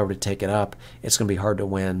 Even if I were to take it up, it's going to be hard to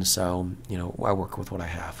win, so I work with what I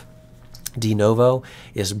have. De novo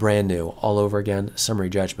is brand new, all over again, summary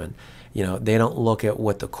judgment. They don't look at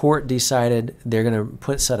what the court decided. They're going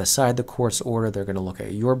to set aside the court's order. They're going to look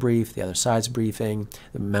at your brief, the other side's briefing,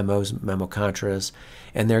 the memos, memo contras,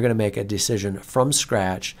 and they're going to make a decision from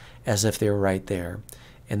scratch as if they were right there.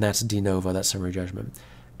 And that's de novo, that's summary judgment.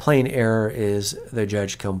 Plain error is the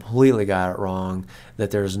judge completely got it wrong,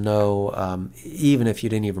 that there's no, even if you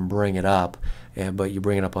didn't even bring it up, but you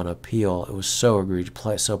bring it up on appeal, it was so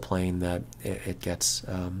egregious, so plain that it gets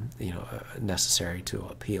necessary to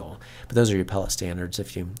appeal. But those are your appellate standards.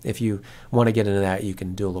 If you want to get into that, you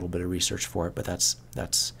can do a little bit of research for it, but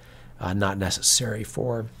that's not necessary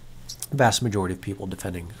for the vast majority of people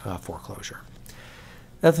defending foreclosure.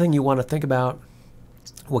 The other thing you want to think about,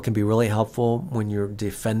 what can be really helpful when you're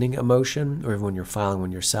defending a motion or when you're filing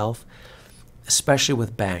one yourself, especially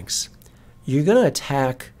with banks, you're going to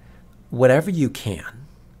attack whatever you can.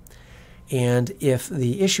 And if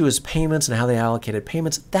the issue is payments and how they allocated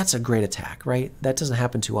payments, that's a great attack, right? That doesn't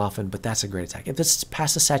happen too often, but that's a great attack. If it's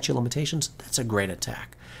past the statute of limitations, that's a great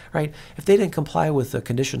attack, right? If they didn't comply with the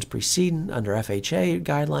conditions preceding under FHA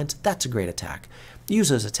guidelines, that's a great attack. Use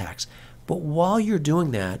those attacks. But while you're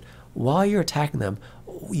doing that, while you're attacking them,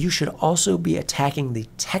 you should also be attacking the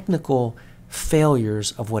technical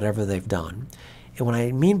failures of whatever they've done. And what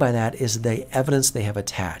I mean by that is the evidence they have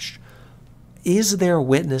attached. Is their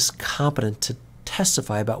witness competent to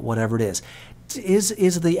testify about whatever it is?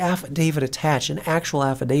 Is the affidavit attached, an actual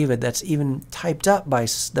affidavit that's even typed up by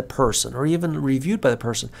the person or even reviewed by the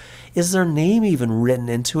person? Is their name even written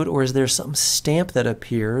into it, or is there some stamp that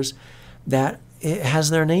appears that it has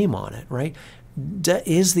their name on it, right?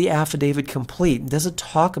 Is the affidavit complete? Does it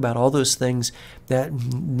talk about all those things that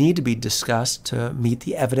need to be discussed to meet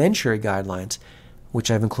the evidentiary guidelines, which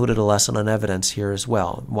I've included a lesson on evidence here as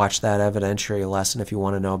well. Watch that evidentiary lesson if you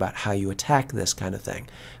want to know about how you attack this kind of thing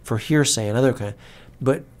for hearsay and other kind.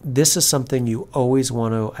 But this is something you always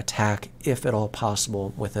want to attack, if at all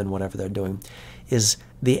possible, within whatever they're doing, is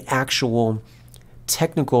the actual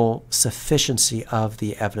technical sufficiency of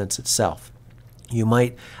the evidence itself. You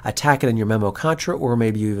might attack it in your memo contra, or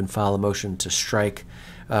maybe you even file a motion to strike.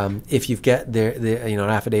 If you've got an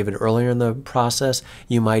affidavit earlier in the process,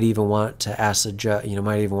 you might even want to ask the judge. You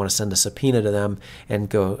might even want to send a subpoena to them and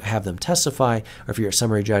go have them testify. Or if you're at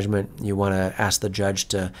summary judgment, you want to ask the judge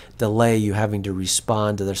to delay you having to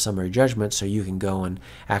respond to their summary judgment, so you can go and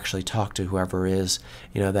actually talk to whoever is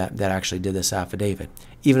that actually did this affidavit.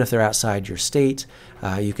 Even if they're outside your state,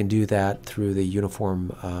 you can do that through the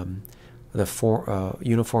Uniform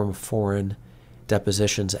Foreign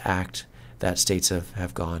Depositions Act that states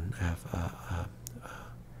have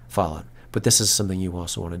followed. But this is something you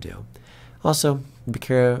also want to do.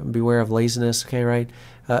 Beware of laziness. Okay, right?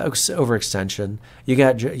 Overextension.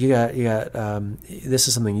 This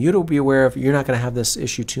is something you to be aware of. You're not going to have this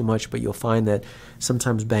issue too much, but you'll find that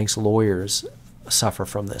sometimes banks' lawyers suffer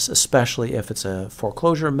from this, especially if it's a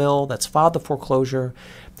foreclosure mill that's filed the foreclosure,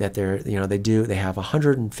 that they have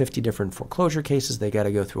 150 different foreclosure cases. They got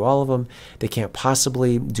to go through all of them. They can't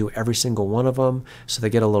possibly do every single one of them, so they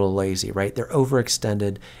get a little lazy, right? They're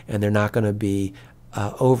overextended, and they're not going to be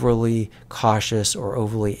overly cautious or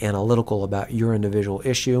overly analytical about your individual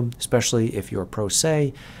issue, especially if you're pro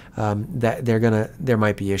se. There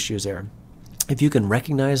might be issues there. If you can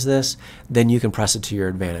recognize this, then you can press it to your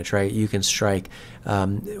advantage, right? You can strike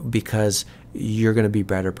because you're going to be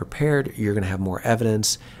better prepared. You're going to have more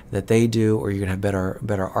evidence that they do, or you're going to have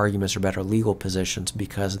better arguments or better legal positions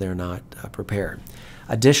because they're not prepared.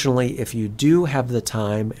 Additionally, if you do have the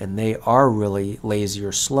time and they are really lazy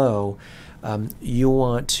or slow, you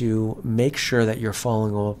want to make sure that you're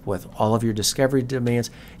following up with all of your discovery demands.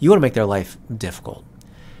 You want to make their life difficult.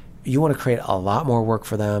 You want to create a lot more work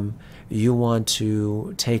for them. You want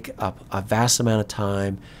to take up a vast amount of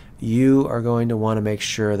time. You are going to want to make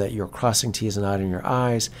sure that you're crossing T's and dotting your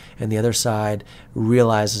I's, and the other side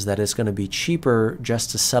realizes that it's going to be cheaper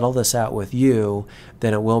just to settle this out with you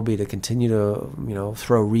than it will be to continue to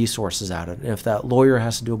throw resources at it. And if that lawyer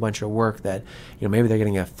has to do a bunch of work that maybe they're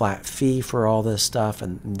getting a flat fee for all this stuff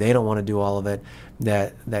and they don't want to do all of it,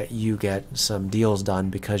 that you get some deals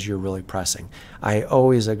done because you're really pressing. I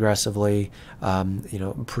always aggressively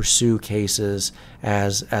pursue cases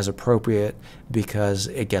as appropriate because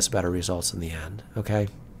it gets better results in the end. Okay.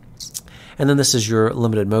 And then this is your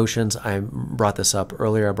limited motions. I brought this up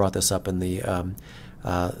earlier. I brought this up in the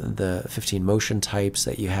 15 motion types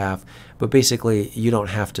that you have. But basically, you don't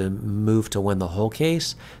have to move to win the whole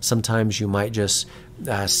case. Sometimes you might just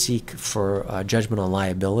seek for judgment on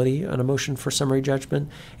liability on a motion for summary judgment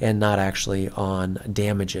and not actually on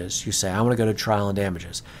damages. You say, I want to go to trial on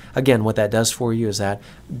damages. Again, what that does for you is that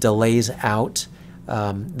delays out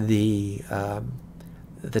the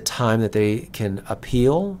time that they can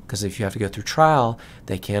appeal, because if you have to go through trial,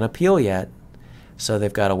 they can't appeal yet. So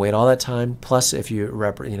they've got to wait all that time. Plus, if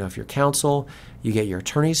you're counsel, you get your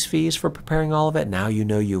attorney's fees for preparing all of it. Now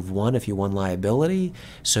you've won if you won liability.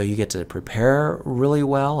 So you get to prepare really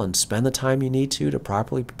well and spend the time you need to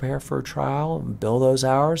properly prepare for a trial and bill those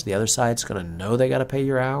hours. The other side's going to know they got to pay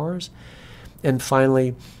your hours. And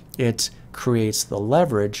finally, it creates the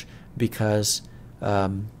leverage because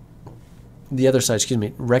the other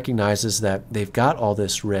side, recognizes that they've got all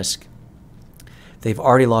this risk. They've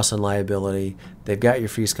already lost on liability. They've got your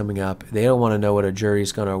fees coming up. They don't want to know what a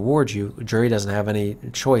jury's going to award you. A jury doesn't have any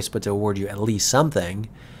choice but to award you at least something.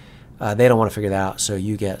 They don't want to figure that out, so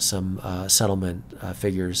you get some settlement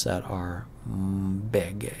figures that are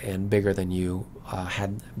big and bigger than you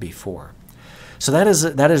had before. So that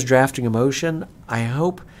is drafting a motion. I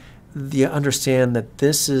hope you understand that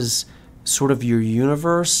this is sort of your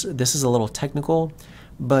universe. This is a little technical,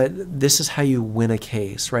 but this is how you win a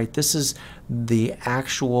case, right? This is the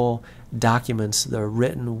actual documents, the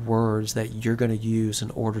written words that you're going to use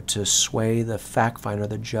in order to sway the fact finder,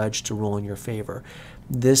 the judge, to rule in your favor.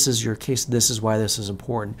 This is your case. This is why this is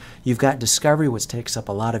important. You've got discovery, which takes up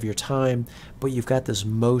a lot of your time, but you've got this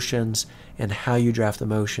motions, and how you draft the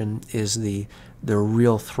motion is the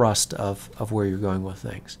real thrust of where you're going with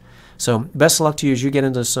things. So best of luck to you as you get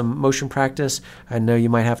into some motion practice. I know you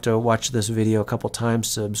might have to watch this video a couple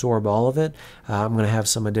times to absorb all of it. I'm going to have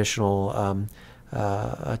some additional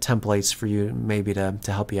templates for you maybe to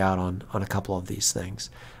help you out on a couple of these things.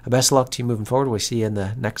 Best of luck to you moving forward. We'll see you in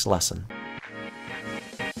the next lesson.